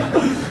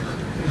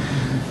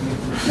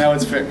 now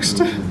it's fixed.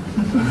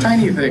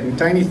 Tiny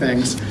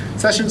things.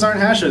 Sessions aren't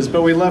hashes,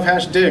 but we love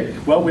hash dig.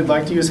 Well, we'd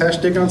like to use hash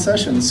dig on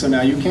sessions, so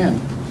now you can.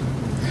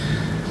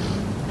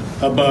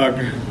 A bug.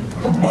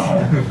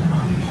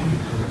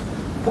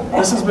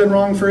 This has been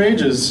wrong for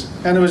ages,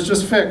 and it was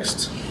just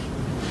fixed.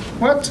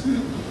 What?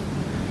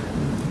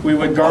 We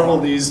would garble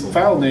these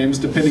file names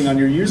depending on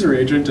your user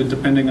agent and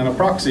depending on a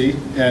proxy,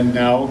 and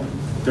now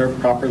they're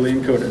properly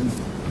encoded.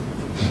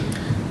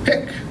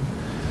 Pick.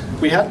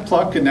 We had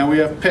pluck, and now we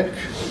have pick.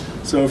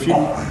 So if you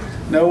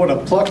know what a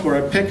pluck or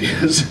a pick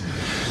is,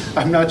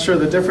 I'm not sure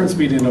the difference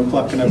between a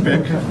pluck and a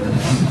pick.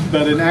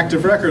 But in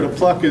Active Record, a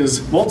pluck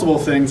is multiple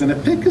things, and a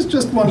pick is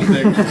just one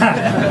thing.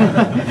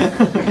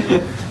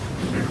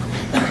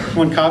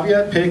 One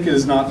caveat, pick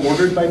is not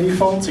ordered by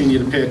default, so you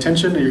need to pay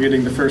attention, or you're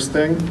getting the first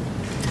thing.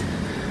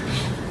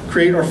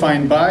 Create or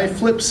find by,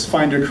 flips,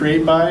 find or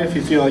create by. If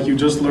you feel like you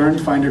just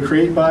learned find or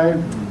create by,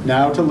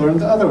 now to learn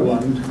the other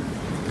one.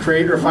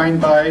 Create or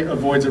find by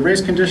avoids a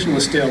race condition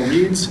with stale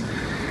reads,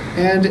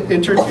 and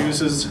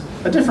introduces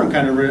a different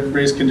kind of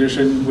race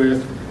condition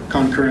with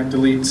concurrent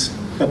deletes,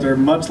 but they're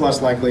much less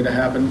likely to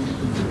happen.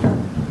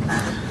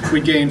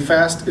 We gain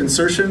fast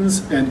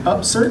insertions and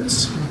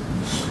upserts.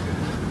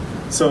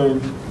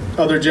 So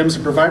other gems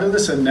have provided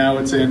this, and now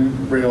it's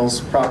in Rails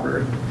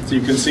proper. So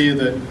you can see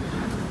that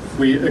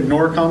we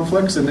ignore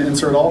conflicts in the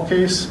insert all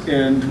case,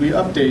 and we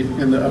update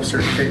in the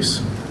upsert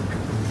case.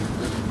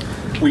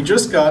 We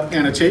just got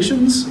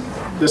annotations.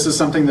 This is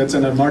something that's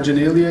in a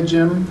marginalia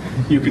gem.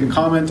 You can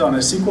comment on a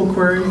SQL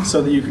query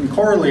so that you can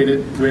correlate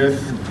it with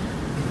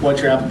what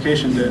your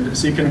application did.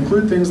 So you can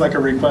include things like a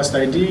request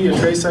ID, a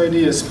trace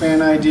ID, a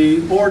span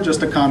ID, or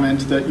just a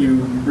comment that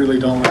you really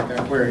don't like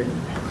that query.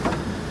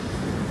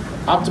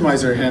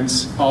 Optimizer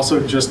hints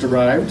also just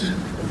arrived.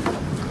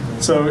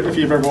 So if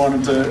you've ever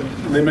wanted to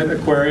limit a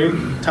query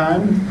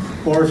time,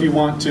 or if you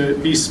want to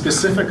be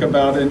specific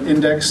about an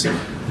index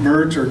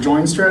merge or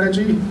join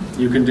strategy,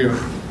 you can do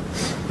it.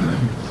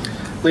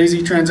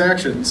 Lazy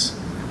transactions.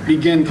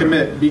 Begin,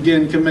 commit,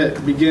 begin,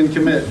 commit, begin,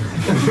 commit.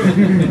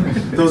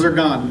 Those are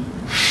gone.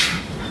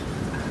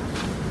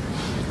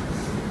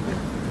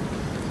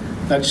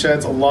 That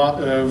sheds a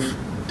lot of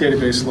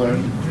database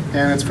load,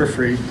 and it's for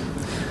free.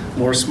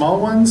 More small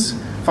ones,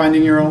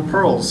 finding your own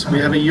pearls. We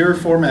have a year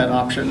format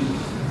option.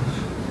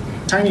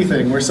 Tiny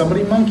thing where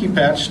somebody monkey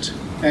patched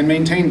and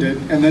maintained it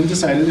and then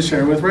decided to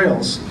share with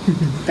Rails.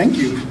 Thank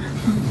you.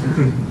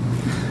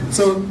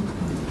 So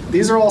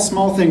these are all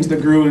small things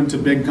that grew into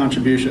big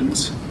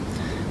contributions.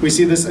 We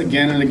see this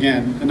again and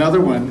again. Another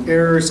one,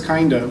 errors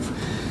kind of.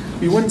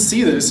 You wouldn't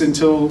see this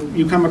until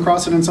you come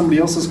across it in somebody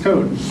else's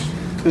code.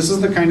 This is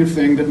the kind of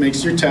thing that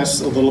makes your tests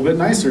a little bit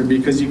nicer,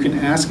 because you can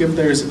ask if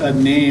there's a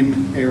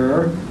name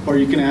error, or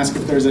you can ask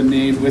if there's a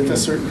name with a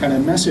certain kind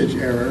of message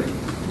error.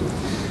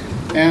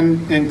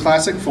 And in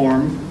classic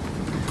form,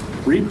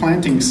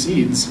 replanting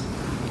seeds.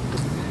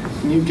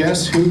 Can you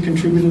guess who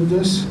contributed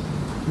this?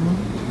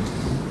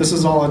 This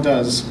is all it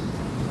does.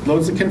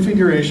 Loads the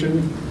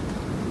configuration,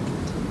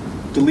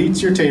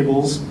 deletes your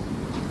tables,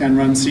 and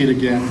runs seed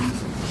again.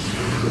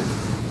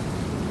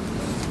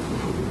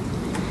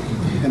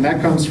 And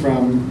that comes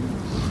from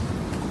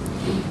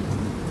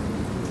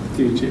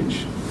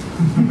DHH.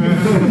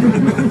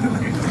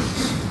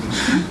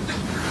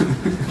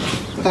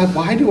 But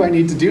why do I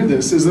need to do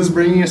this? Is this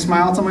bringing a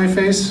smile to my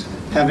face?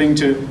 Having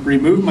to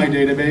remove my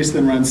database,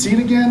 then run seed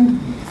again?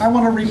 I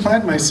want to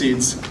replant my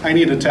seeds. I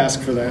need a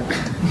task for that.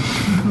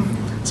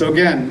 So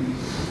again,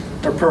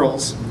 our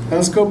pearls.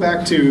 Let's go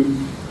back to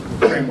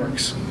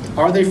frameworks.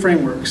 Are they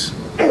frameworks?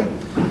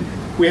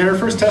 We had our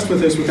first test with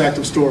this with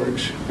active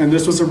storage, and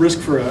this was a risk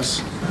for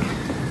us.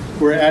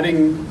 We're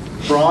adding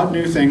broad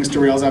new things to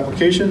Rails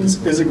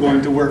applications. Is it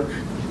going to work?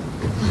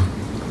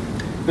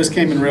 This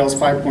came in Rails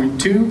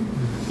 5.2.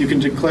 You can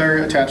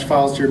declare attached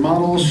files to your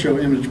models, show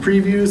image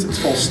previews. It's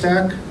full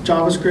stack,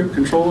 JavaScript,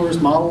 controllers,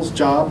 models,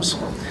 jobs.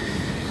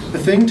 The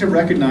thing to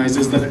recognize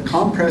is that it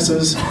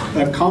compresses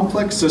a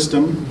complex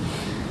system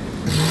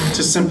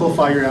to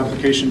simplify your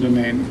application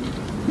domain.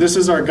 This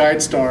is our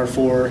guide star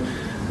for,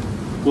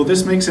 will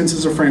this make sense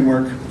as a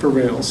framework for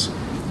Rails?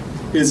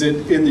 Is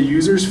it in the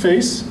user's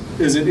face?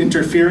 Is it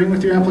interfering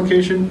with your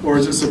application, or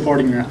is it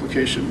supporting your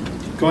application?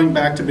 Going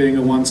back to being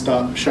a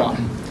one-stop shop.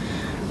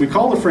 We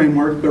call it a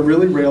framework, but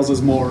really Rails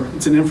is more.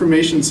 It's an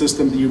information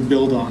system that you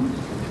build on.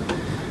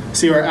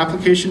 See, our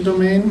application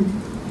domain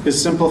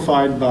is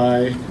simplified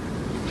by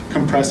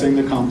compressing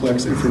the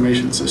complex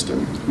information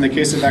system. In the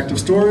case of active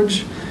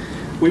storage,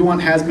 we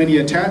want has many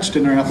attached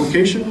in our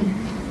application,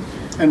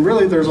 and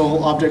really there's a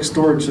whole object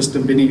storage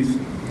system beneath.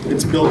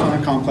 It's built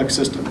on a complex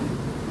system.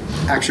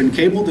 Action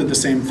cable did the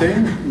same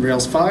thing in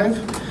Rails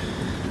 5.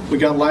 We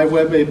got live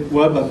web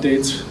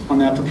updates on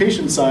the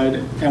application side,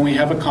 and we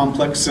have a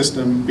complex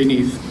system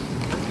beneath.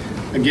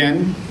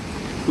 Again,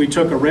 we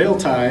took a rail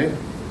tie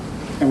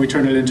and we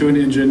turned it into an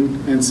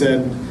engine and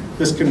said,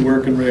 this can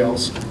work in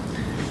Rails.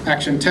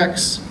 Action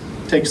text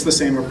takes the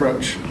same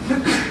approach.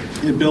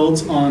 It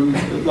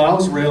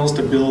allows Rails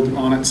to build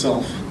on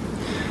itself.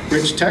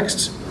 Rich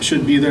text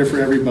should be there for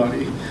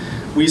everybody.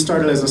 We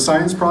started as a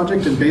science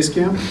project in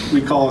Basecamp.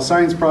 We call it a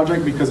science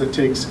project because it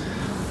takes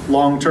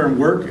long-term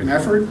work and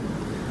effort.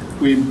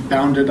 We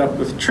bound it up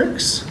with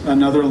tricks,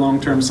 another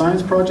long-term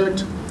science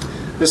project.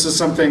 This is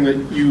something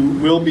that you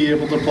will be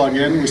able to plug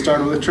in. We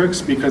started with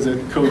tricks because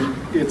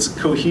it's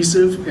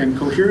cohesive and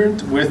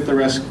coherent with the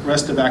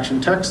rest of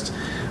Action Text,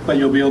 but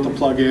you'll be able to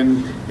plug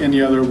in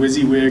any other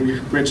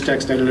WYSIWYG rich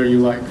text editor you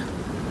like.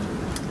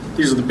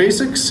 These are the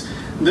basics.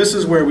 This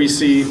is where we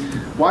see,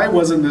 why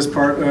wasn't this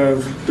part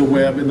of the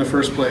web in the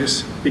first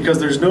place? Because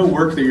there's no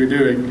work that you're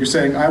doing. You're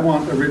saying, I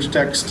want a rich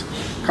text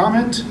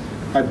comment,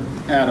 I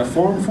add a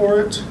form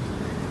for it,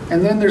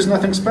 and then there's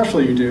nothing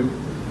special you do.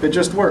 It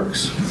just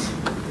works.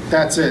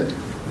 That's it.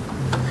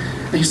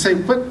 And you say,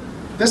 but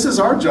this is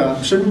our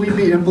job. Shouldn't we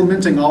be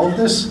implementing all of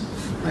this?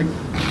 Like,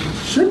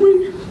 should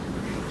we?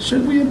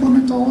 Should we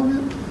implement all of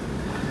it?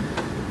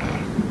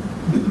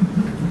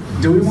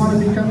 Do we want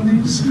to become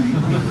these?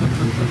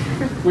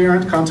 We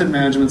aren't content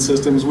management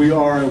systems. We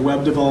are a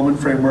web development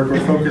framework.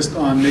 We're focused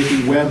on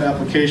making web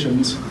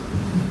applications.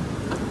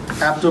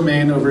 App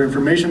domain over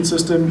information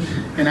system.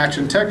 In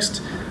Action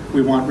Text,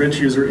 we want rich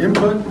user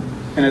input,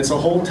 and it's a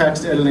whole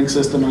text editing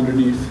system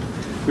underneath.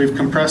 We've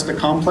compressed a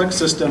complex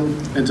system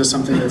into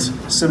something that's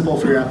simple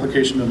for your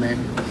application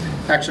domain.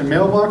 Action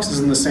Mailbox is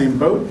in the same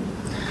boat.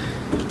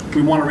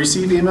 We want to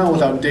receive email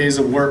without days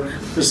of work.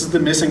 This is the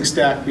missing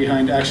stack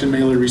behind Action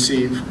Mailer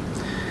Receive.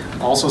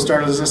 Also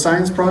started as a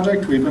science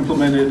project. We've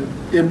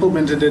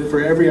implemented it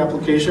for every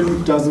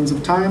application dozens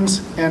of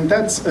times, and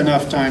that's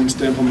enough times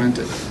to implement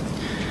it.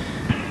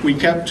 We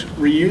kept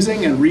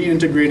reusing and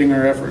reintegrating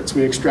our efforts.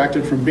 We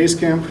extracted from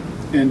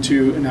Basecamp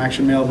into an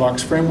Action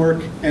Mailbox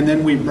framework, and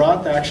then we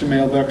brought the Action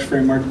Mailbox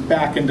framework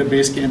back into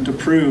Basecamp to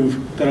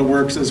prove that it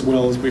works as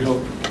well as we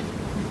hope.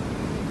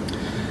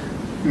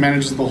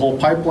 Manages the whole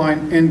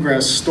pipeline,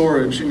 ingress,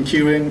 storage, and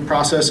queuing,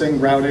 processing,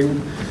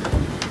 routing.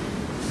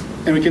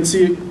 And we can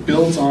see it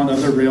builds on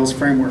other Rails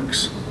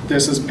frameworks.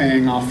 This is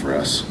paying off for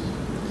us.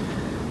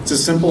 It's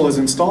as simple as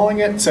installing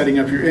it, setting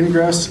up your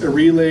ingress. A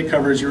relay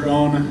covers your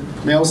own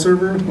mail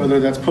server, whether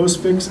that's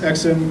Postfix,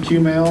 XM,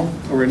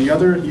 Qmail, or any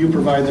other. You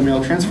provide the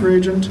mail transfer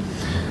agent,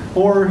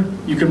 or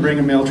you can bring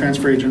a mail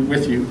transfer agent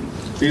with you.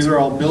 These are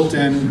all built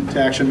in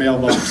to Action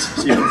Mailbox,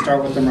 so you can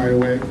start with them right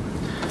away.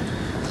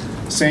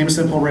 Same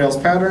simple Rails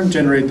pattern,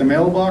 generate the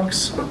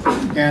mailbox,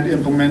 and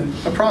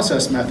implement a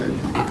process method.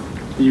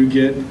 You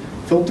get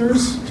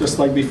filters, just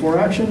like before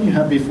action, you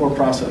have before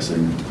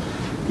processing.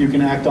 You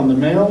can act on the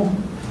mail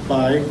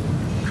by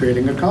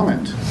creating a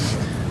comment.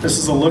 This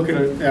is a look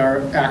at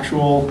our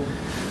actual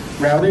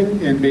routing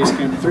in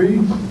Basecamp 3.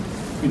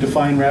 We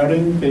define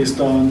routing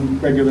based on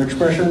regular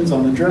expressions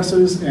on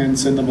addresses and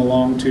send them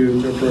along to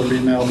the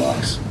appropriate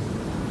mailbox.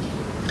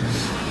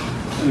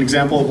 An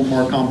example of a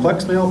more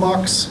complex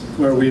mailbox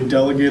where we've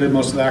delegated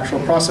most of the actual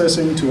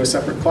processing to a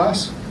separate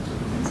class.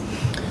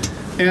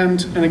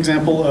 And an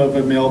example of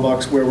a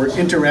mailbox where we're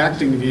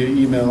interacting via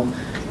email.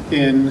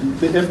 In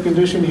the if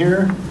condition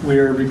here,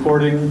 we're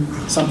recording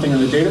something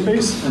in the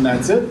database, and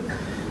that's it.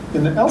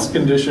 In the else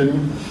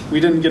condition,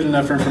 we didn't get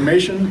enough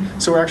information,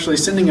 so we're actually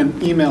sending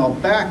an email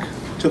back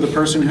to the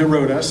person who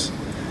wrote us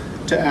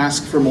to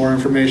ask for more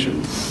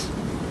information.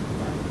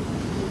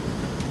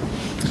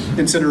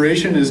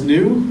 Incineration is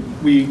new.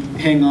 We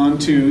hang on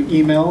to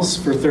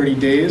emails for 30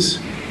 days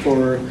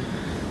for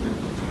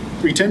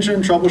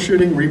retention,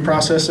 troubleshooting,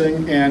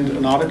 reprocessing, and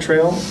an audit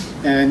trail.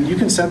 And you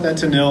can set that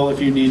to nil if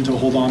you need to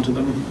hold on to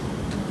them.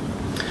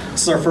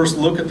 This is our first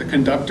look at the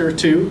conductor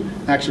too.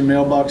 Action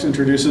Mailbox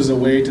introduces a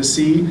way to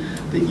see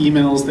the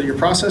emails that you're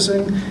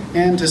processing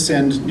and to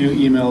send new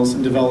emails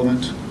in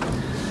development.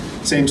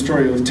 Same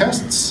story with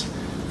tests.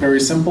 Very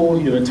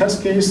simple, you have a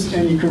test case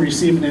and you can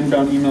receive an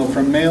inbound email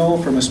from mail,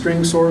 from a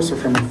string source, or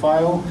from a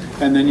file,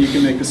 and then you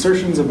can make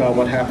assertions about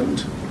what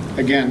happened.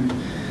 Again,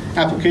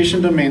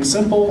 application domain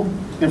simple,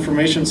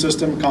 information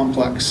system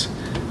complex.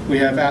 We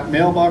have app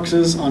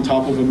mailboxes on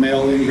top of a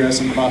mail ingress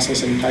and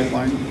processing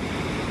pipeline.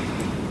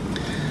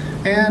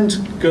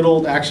 And good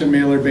old Action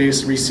Mailer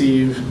base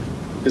receive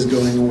is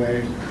going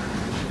away.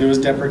 It was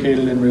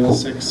deprecated in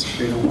Rails 6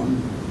 Beta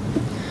 1.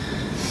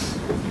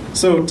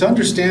 So to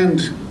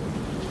understand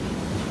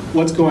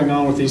what's going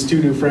on with these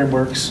two new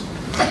frameworks,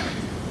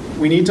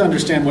 we need to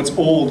understand what's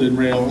old in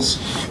Rails.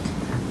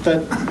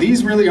 That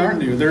these really aren't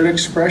new. They're an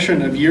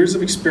expression of years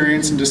of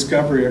experience and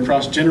discovery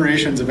across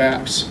generations of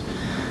apps.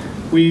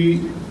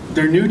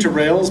 They're new to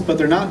Rails, but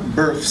they're not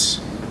births,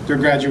 they're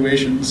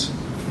graduations.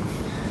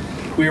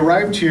 We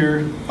arrived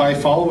here by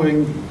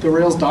following the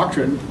Rails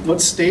doctrine.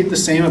 What's stayed the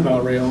same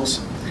about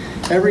Rails?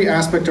 Every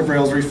aspect of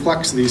Rails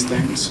reflects these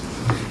things.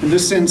 In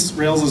this sense,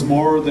 Rails is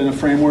more than a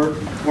framework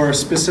or a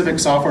specific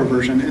software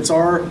version. It's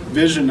our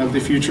vision of the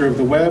future of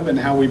the web and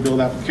how we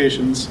build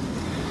applications.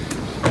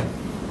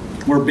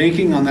 We're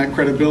banking on that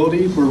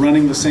credibility. We're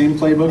running the same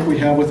playbook we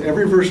have with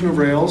every version of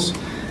Rails.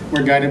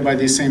 We're guided by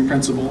these same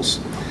principles.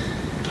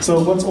 So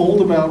what's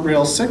old about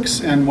Rails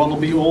 6 and what will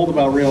be old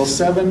about Rails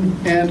 7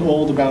 and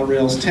old about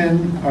Rails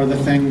 10 are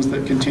the things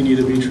that continue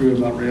to be true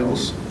about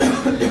Rails.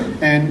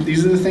 And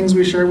these are the things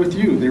we share with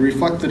you. They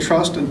reflect the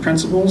trust and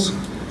principles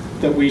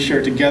that we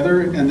share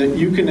together and that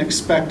you can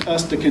expect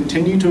us to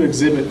continue to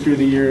exhibit through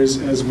the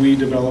years as we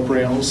develop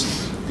Rails.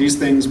 These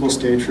things will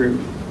stay true.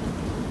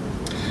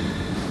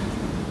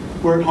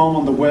 We're at home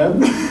on the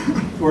web.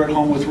 We're at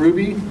home with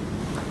Ruby.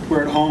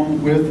 We're at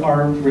home with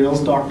our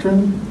Rails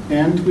doctrine,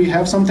 and we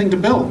have something to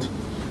build.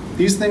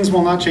 These things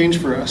will not change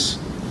for us.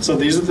 So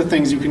these are the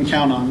things you can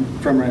count on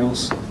from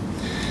Rails.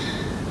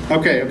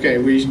 Okay,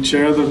 we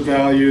share the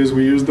values,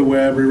 we use the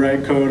web, we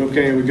write code,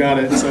 okay, we got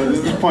it. So this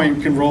is the point,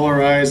 we can roll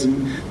our eyes.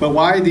 But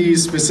why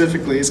these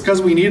specifically? It's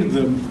because we needed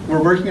them.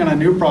 We're working on a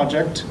new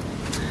project,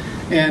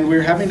 and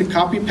we're having to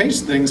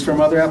copy-paste things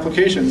from other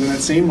applications, and it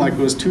seemed like it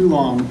was too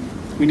long.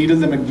 We needed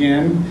them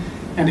again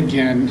and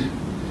again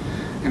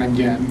and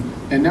again.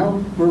 And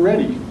now we're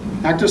ready.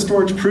 Active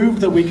Storage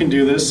proved that we can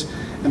do this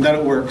and that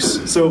it works.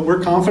 So we're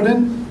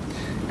confident,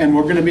 and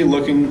we're going to be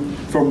looking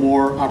for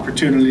more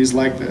opportunities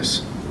like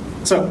this.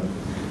 So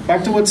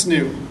back to what's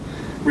new.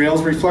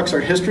 Rails reflects our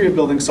history of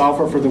building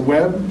software for the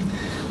web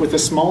with a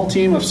small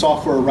team of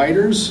software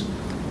writers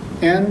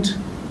and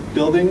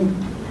building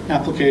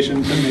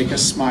applications that make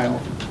us smile.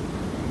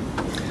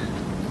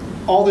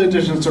 All the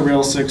additions to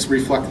Rails 6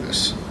 reflect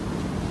this.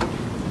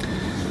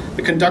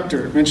 The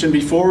conductor, mentioned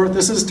before,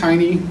 this is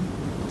tiny,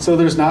 so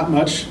there's not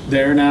much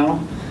there now,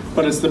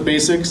 but it's the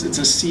basics, it's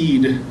a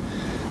seed.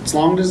 It's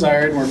long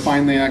desired, and we're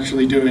finally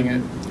actually doing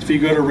it. If you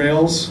go to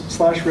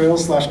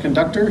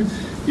Rails/conductor,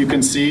 you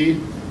can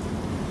see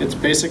it's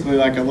basically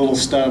like a little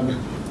stub.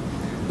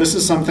 This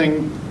is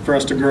something for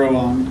us to grow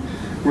on.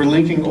 We're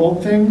linking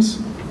old things,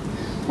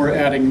 we're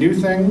adding new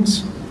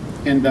things,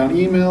 inbound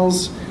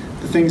emails,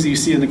 the things that you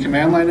see in the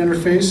command line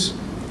interface,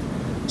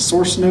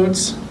 source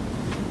notes.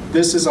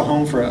 This is a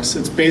home for us.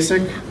 It's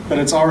basic, but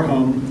it's our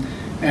home,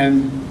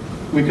 and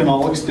we can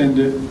all extend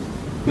it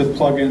with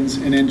plugins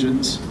and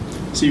engines.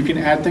 So you can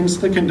add things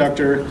to the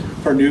conductor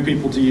for new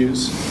people to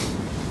use.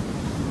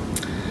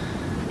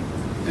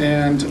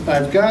 And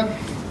I've got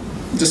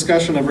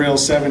discussion of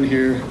Rails 7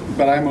 here,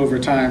 but I'm over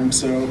time,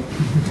 so.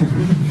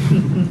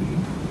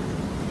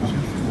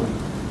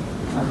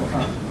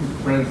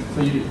 So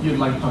you'd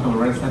like to talk about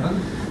Rails 7?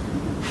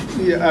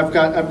 Yeah, I've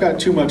got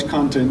too much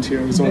content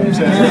here, is what I'm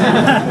saying.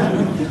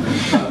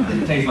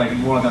 It takes like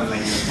more than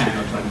like 10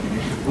 or 20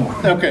 minutes.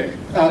 Okay,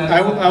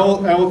 I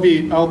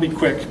will be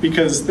quick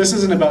because this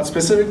isn't about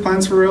specific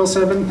plans for Rails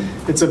 7.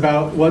 It's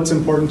about what's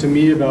important to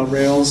me about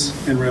Rails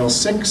and Rails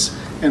 6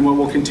 and what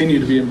will continue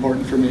to be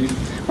important for me.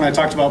 When I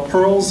talked about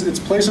pearls, it's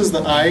places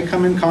that I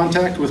come in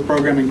contact with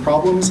programming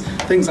problems,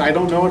 things I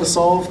don't know how to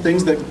solve,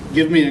 things that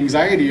give me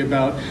anxiety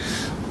about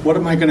what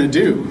am I going to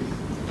do?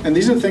 And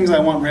these are things I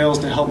want Rails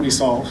to help me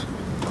solve.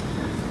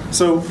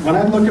 So when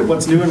I look at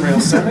what's new in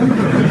Rails 7,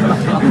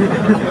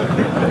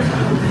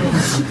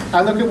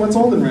 I look at what's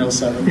old in Rails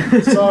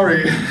 7.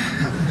 Sorry.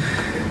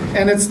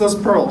 And it's those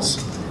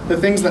pearls, the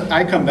things that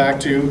I come back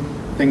to,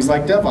 things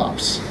like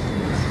DevOps.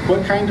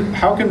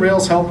 How can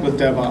Rails help with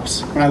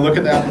DevOps? When I look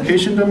at the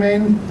application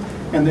domain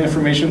and the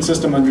information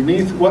system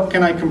underneath, what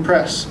can I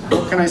compress?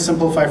 What can I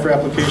simplify for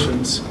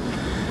applications?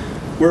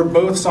 We're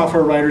both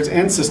software writers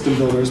and system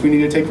builders. We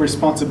need to take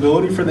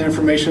responsibility for the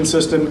information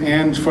system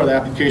and for the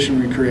application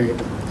we create.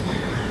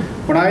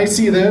 When I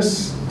see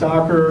this,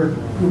 Docker,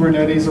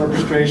 Kubernetes,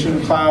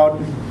 orchestration, cloud,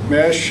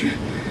 mesh,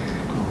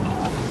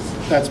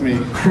 that's me.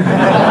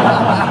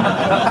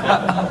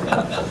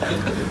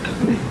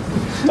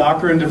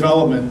 Docker and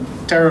development,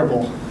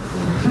 terrible.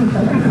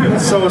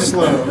 So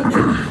slow.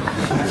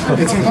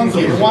 It's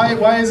clunky.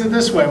 Why is it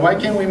this way? Why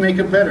can't we make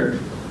it better?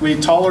 We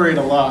tolerate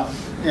a lot,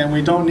 and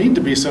we don't need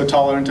to be so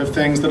tolerant of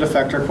things that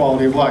affect our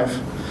quality of life.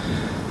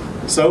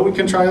 So we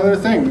can try other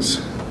things.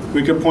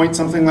 We could point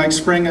something like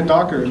Spring at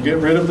Docker, get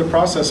rid of the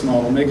process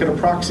model, make it a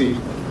proxy,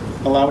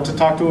 allow it to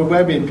talk to a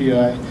web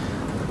API.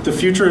 The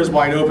future is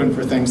wide open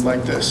for things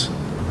like this.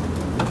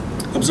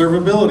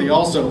 Observability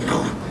also.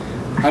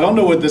 I don't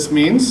know what this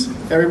means.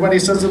 Everybody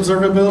says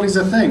observability is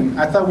a thing.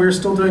 I thought we were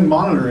still doing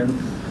monitoring.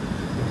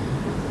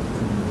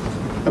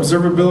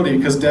 Observability,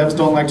 because devs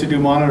don't like to do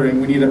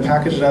monitoring, we need to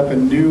package it up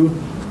in new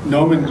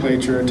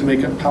nomenclature to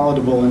make it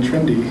palatable and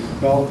trendy.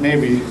 Well,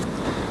 maybe.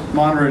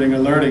 Monitoring,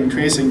 alerting,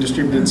 tracing,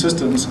 distributed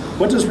systems.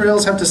 What does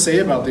Rails have to say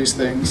about these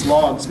things?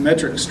 Logs,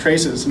 metrics,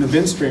 traces, an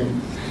event stream.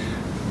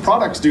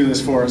 Products do this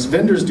for us.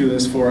 Vendors do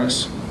this for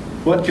us.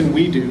 What can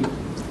we do?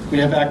 We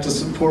have active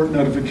support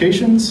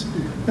notifications.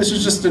 This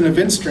is just an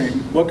event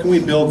stream. What can we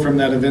build from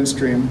that event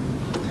stream?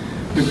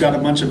 We've got a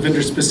bunch of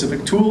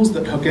vendor-specific tools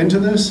that hook into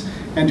this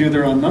and do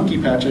their own monkey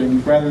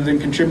patching rather than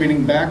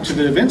contributing back to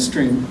the event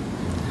stream.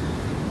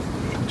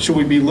 Should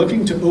we be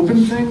looking to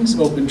open things?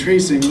 Open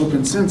tracing,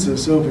 open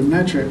census, open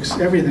metrics.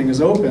 Everything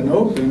is open,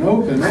 open,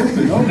 open,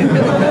 open, open.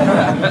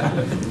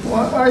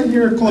 Why are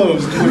you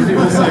closed when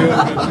people say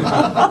open?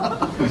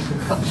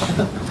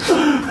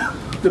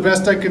 The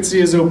best I could see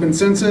is open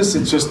census.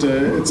 It's just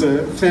it's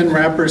a thin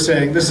wrapper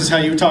saying, this is how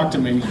you talk to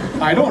me.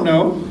 I don't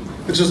know.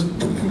 It's just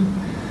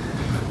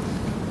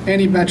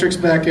anti-metrics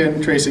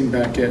backend, tracing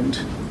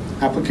backend.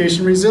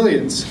 Application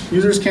resilience.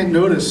 Users can't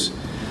notice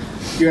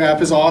your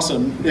app is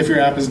awesome if your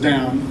app is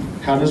down.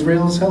 How does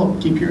Rails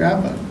help keep your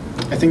app up?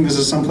 I think this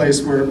is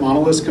someplace where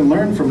monoliths can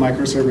learn from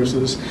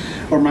microservices,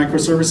 or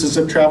microservices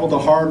have traveled a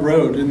hard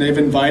road and they've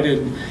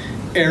invited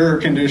error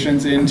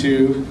conditions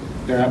into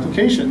their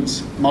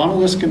applications.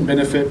 Monoliths can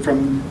benefit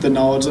from the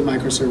knowledge that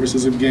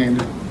microservices have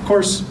gained. Of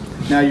course,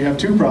 now you have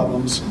two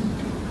problems.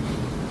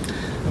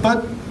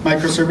 But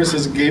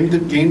microservices gained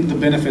the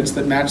benefits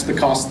that match the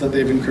costs that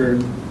they've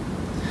incurred.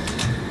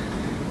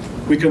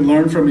 We can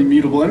learn from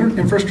immutable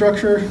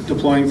infrastructure,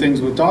 deploying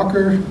things with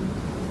Docker.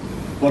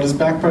 What does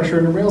back pressure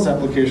in a Rails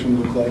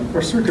application look like?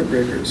 Or circuit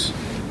breakers.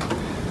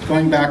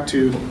 Going back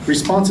to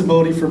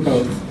responsibility for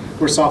both.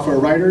 We're software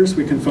writers,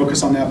 we can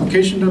focus on the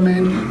application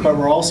domain, but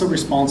we're also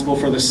responsible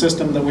for the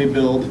system that we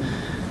build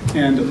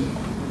and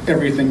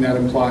everything that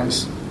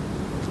implies.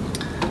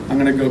 I'm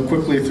going to go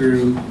quickly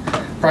through.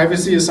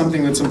 Privacy is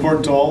something that's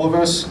important to all of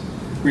us.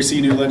 We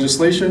see new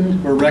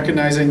legislation, we're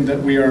recognizing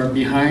that we are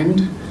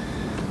behind.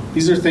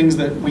 These are things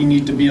that we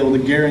need to be able to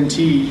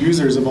guarantee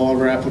users of all of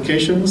our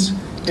applications,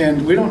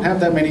 and we don't have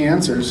that many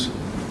answers.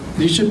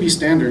 These should be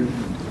standard.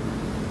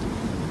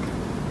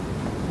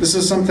 This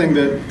is something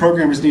that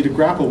programmers need to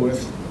grapple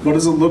with. What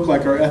does it look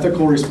like, our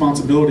ethical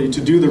responsibility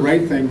to do the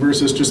right thing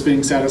versus just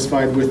being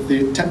satisfied with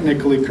the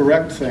technically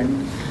correct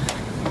thing?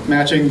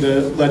 Matching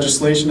the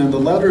legislation and the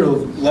letter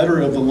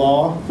of the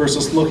law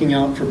versus looking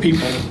out for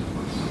people.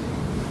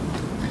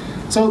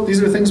 So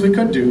these are things we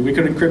could do. We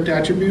could encrypt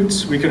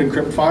attributes, we could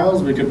encrypt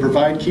files, we could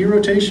provide key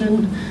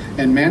rotation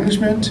and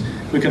management.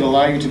 We could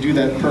allow you to do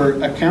that per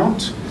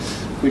account.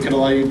 We could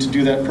allow you to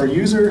do that per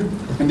user.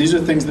 And these are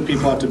things that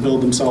people have to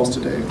build themselves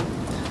today.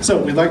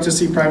 So we'd like to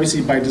see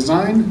privacy by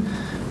design,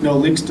 no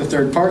links to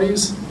third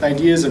parties,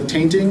 ideas of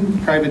tainting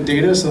private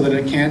data so that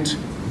it can't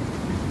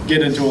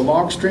get into a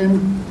log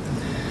stream.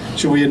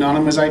 Should we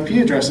anonymize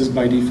IP addresses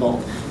by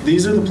default?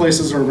 These are the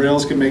places where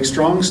Rails can make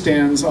strong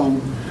stands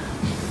on,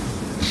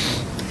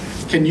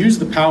 can use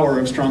the power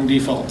of strong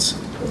defaults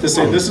to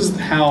say this is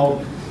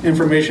how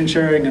information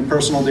sharing and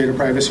personal data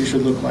privacy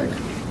should look like.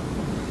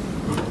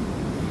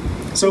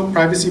 So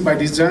privacy by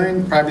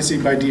design,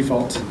 privacy by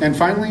default. And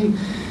finally,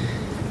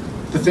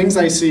 the things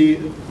I see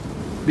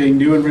being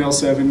new in Rails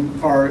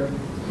 7 are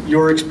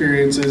your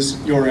experiences,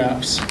 your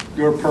apps,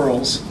 your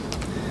pearls.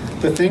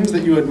 The things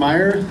that you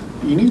admire,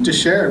 you need to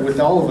share with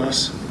all of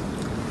us.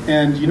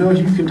 And you know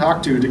who you can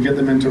talk to get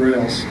them into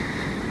Rails.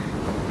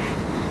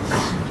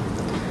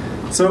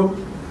 So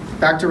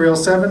back to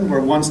Rails 7, we're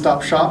a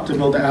one-stop shop to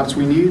build the apps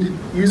we need.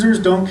 Users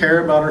don't care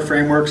about our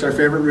frameworks, our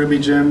favorite Ruby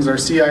gems, our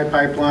CI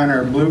pipeline,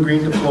 our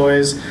blue-green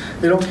deploys.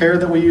 They don't care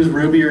that we use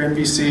Ruby or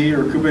MVC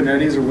or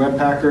Kubernetes or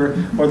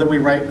Webpacker or that we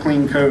write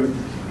clean code.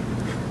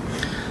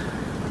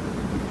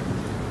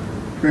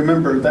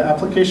 Remember, the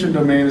application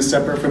domain is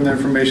separate from the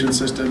information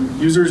system.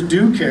 Users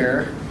do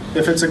care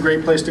if it's a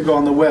great place to go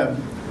on the web.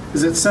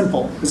 Is it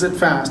simple? Is it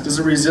fast? Is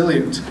it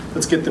resilient?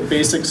 Let's get the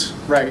basics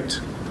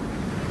right.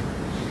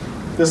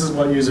 This is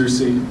what users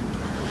see.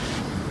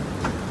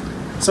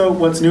 So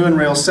what's new in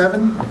Rails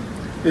 7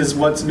 is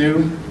what's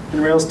new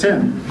in Rails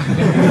 10.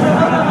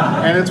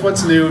 And it's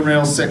what's new in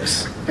Rails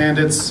 6. And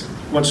it's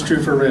what's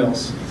true for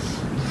Rails.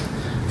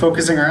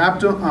 Focusing on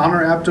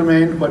our app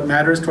domain, what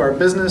matters to our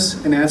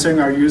business, and answering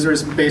our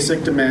users'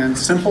 basic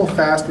demands. Simple,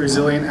 fast,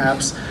 resilient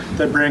apps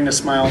that bring a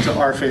smile to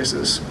our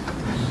faces.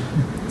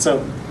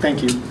 So,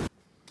 thank you.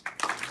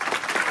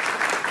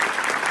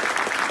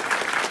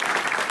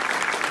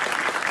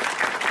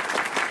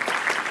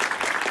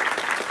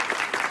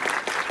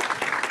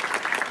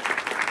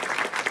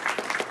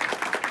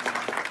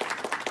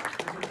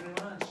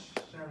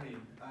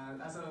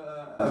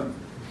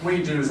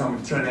 We do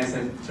some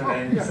translation, so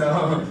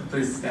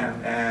please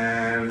stand.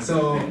 And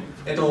so,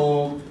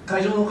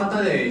 会場の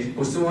方で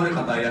ご質問ある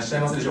方いらっしゃ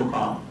いますでしょう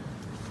か？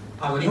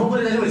日本語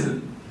で大丈夫です。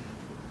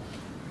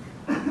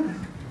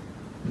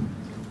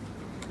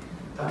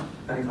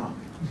誰か？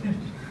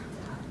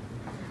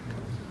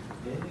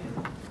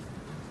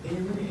英語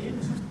でいい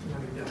ですか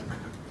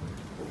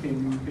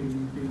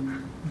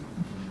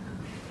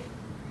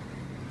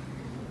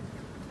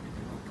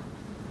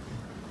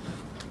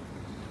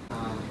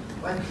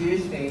？What do you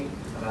think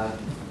about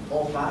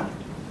OPAR?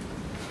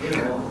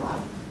 OPAR?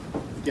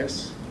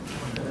 Yes.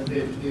 Do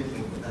you think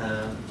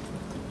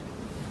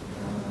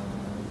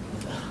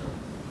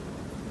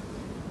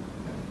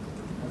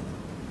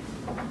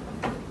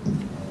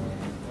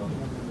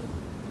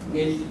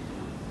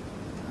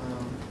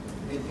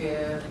is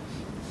there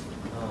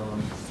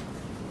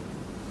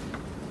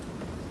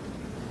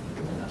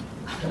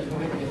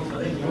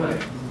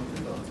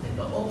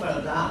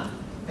OPAR が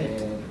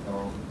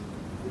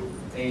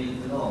テイル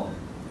ズの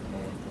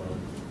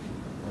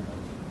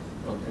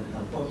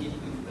コーヒース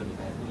クリプトみ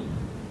たいに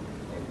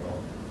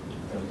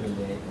自分で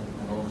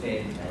可能性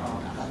みたいな。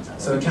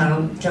So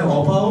can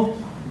Opal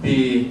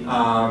be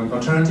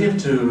alternative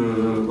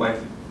to like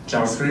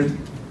JavaScript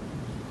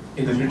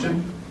in the future?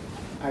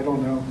 I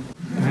don't know.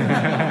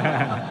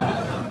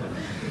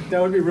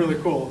 That would be really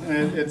cool,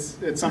 and it's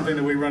something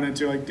that we run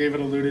into, like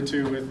David alluded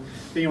to, with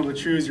being able to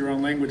choose your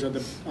own language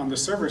on the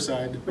server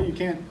side, but you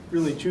can't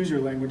really choose your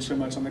language so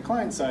much on the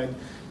client side.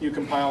 You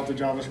compile to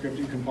JavaScript,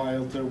 you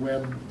compile to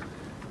web.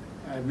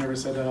 I've never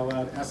said that out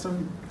loud.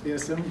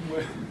 ASM.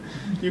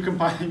 You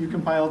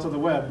compile to the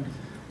web,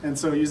 and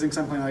so using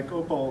something like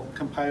Opal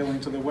compiling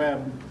to the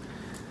web,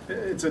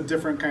 it's a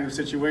different kind of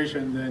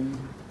situation than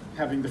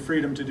having the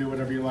freedom to do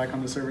whatever you like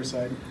on the server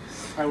side.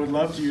 I would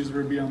love to use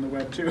Ruby on the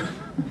web too.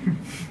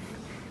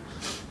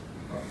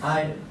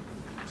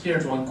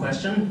 Here's one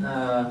question.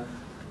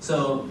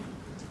 So,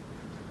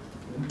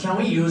 can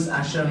we use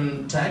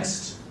action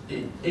text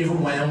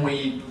even when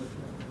we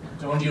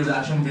don't use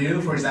action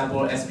view? For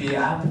example, SPA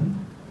app,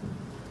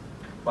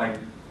 like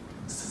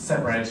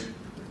separate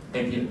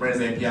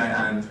Rails API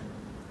and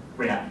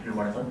React or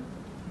whatever.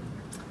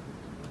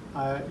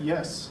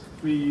 Yes,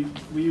 we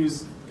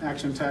use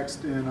action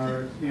text in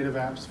our native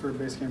apps for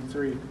Basecamp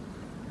 3.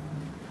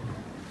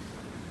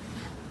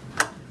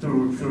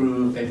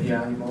 Through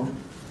API mode?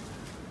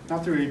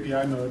 Not through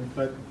API mode,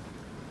 but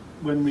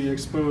when we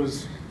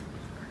expose.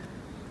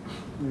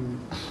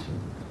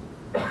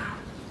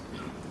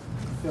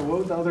 Yeah, what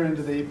would the other end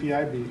of the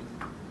API be?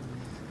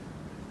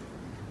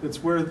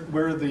 It's where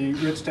the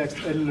rich text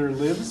editor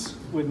lives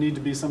would need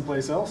to be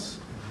someplace else.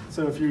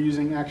 So if you're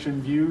using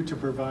action view to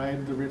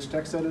provide the rich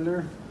text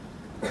editor.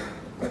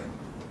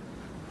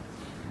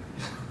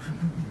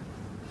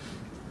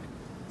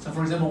 So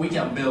for example, we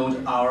can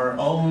build our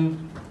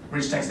own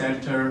rich text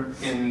editor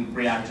in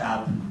React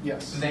app.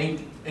 Yes.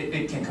 Then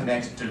it can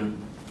connect to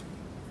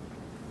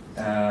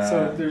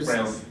So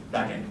Rails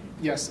backend.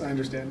 Yes, I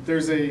understand. There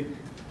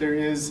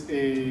is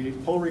a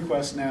pull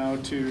request now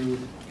to,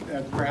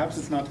 perhaps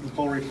it's not to the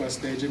pull request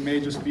stage, it may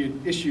just be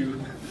an issue,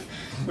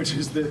 which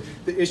is the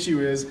issue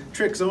is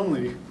tricks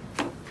only.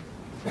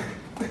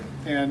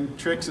 And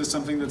tricks is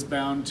something that's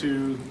bound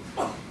to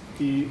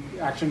the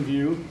action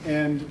view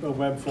and a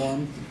web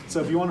form.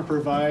 So if you want to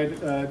provide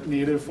a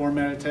native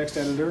formatted text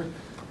editor,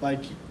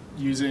 like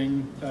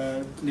using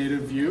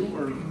native view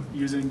or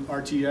using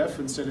RTF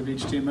instead of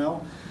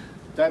HTML,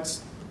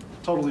 that's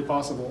totally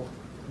possible,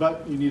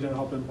 but you need to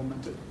help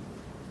implement it.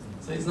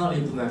 So it's not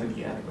implemented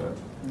yet, but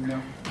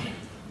No.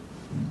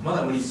 ま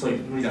だ無理だそうで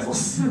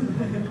す。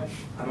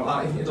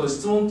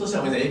質問として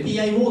は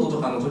API モード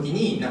とかの時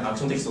になんかアク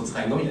ションテキストを使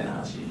えるのみたいな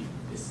話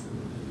です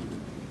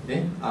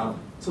ね。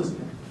そうですね。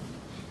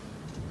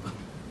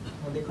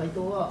で回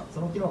答はそ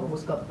の機能が欲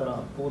しかったら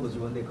コード自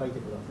分で書いて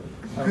く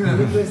ださい。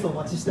リクエストお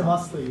待ちして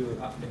ますという。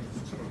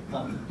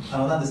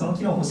なんでその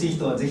機能欲しい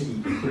人はぜ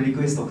ひプルリ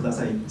クエストくだ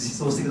さい、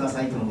実装してくだ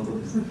さいとのこと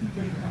です。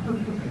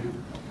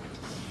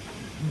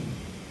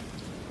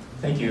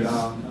Thank you.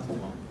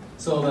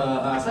 So the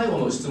最後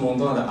の質問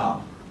どなた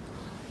か。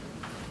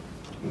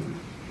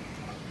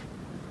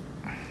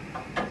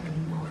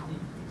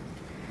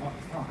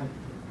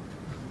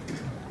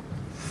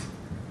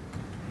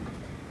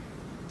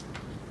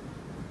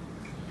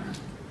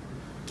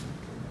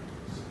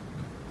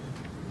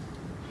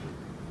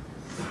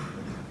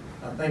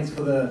Thanks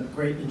for the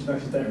great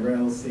introduction to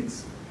Rails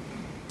 6.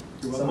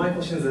 So my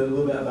question is a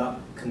little bit about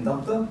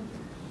Conductor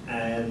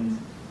and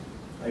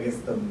I guess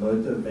the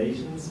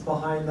motivations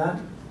behind that.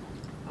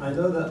 I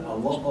know that a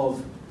lot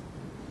of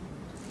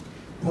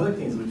product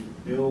teams which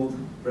build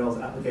Rails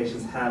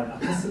applications have a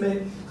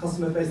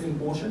customer-facing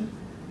portion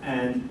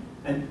and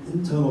an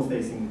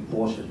internal-facing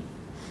portion.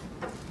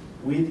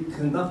 With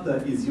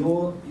Conductor, is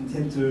the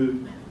intent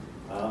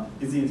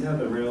of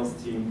the Rails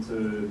team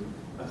to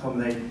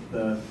accommodate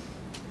the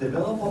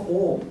developer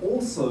or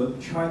also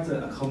try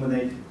to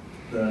accommodate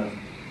the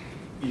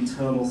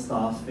internal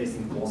staff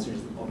facing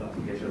portions of the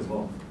application as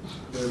well?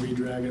 There be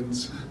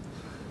dragons.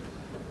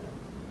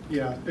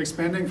 Yeah,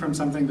 expanding from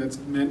something that's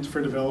meant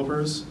for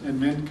developers and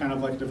meant kind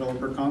of like a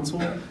developer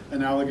console,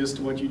 analogous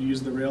to what you'd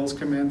use the Rails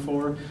command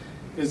for,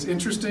 is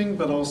interesting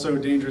but also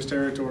dangerous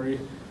territory.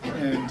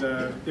 And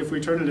if we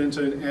turn it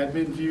into an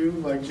admin view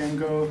like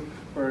Django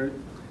or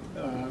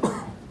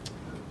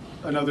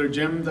another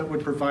gem that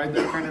would provide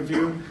that kind of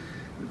view,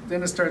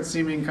 then it starts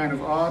seeming kind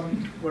of odd.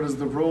 What is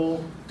the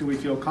role? Do we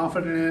feel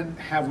confident in it?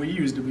 Have we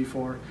used it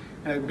before?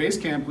 And at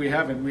Basecamp, we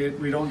haven't.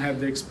 We don't have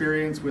the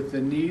experience with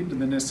the need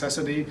and the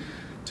necessity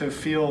to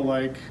feel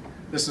like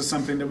this is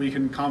something that we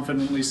can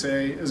confidently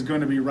say is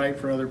going to be right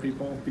for other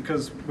people,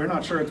 because we're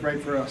not sure it's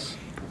right for us.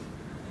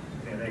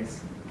 Okay,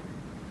 thanks.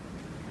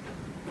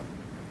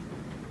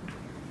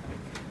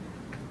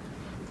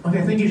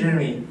 Okay, thank you,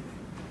 Jeremy.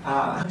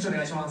 拍手お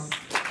願いしま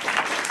す。